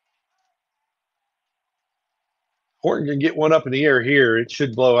 Horton can get one up in the air here. It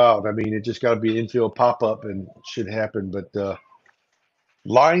should blow out. I mean, it just got to be an infield pop-up and it should happen. But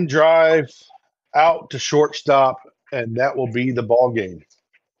line drive out to shortstop, and that will be the ball game.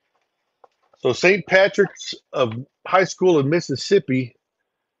 So St. Patrick's of High School in Mississippi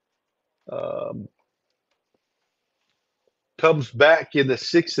comes back in the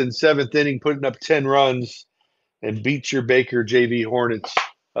 6th and 7th inning, putting up 10 runs, and beats your Baker JV Hornets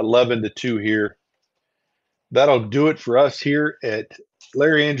 11-2 here. That'll do it for us here at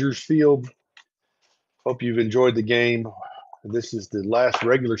Larry Andrews Field. Hope you've enjoyed the game. This is the last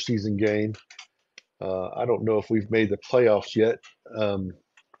regular season game. I don't know if we've made the playoffs yet.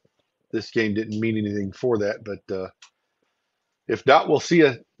 This game didn't mean anything for that, but if not, we'll see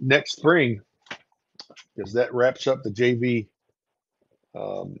you next spring, because that wraps up the JV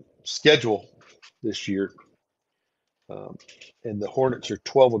schedule this year. And the Hornets are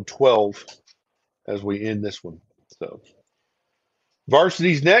 12-12 as we end this one. So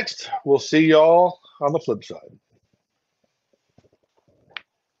varsity's next. We'll see y'all on the flip side.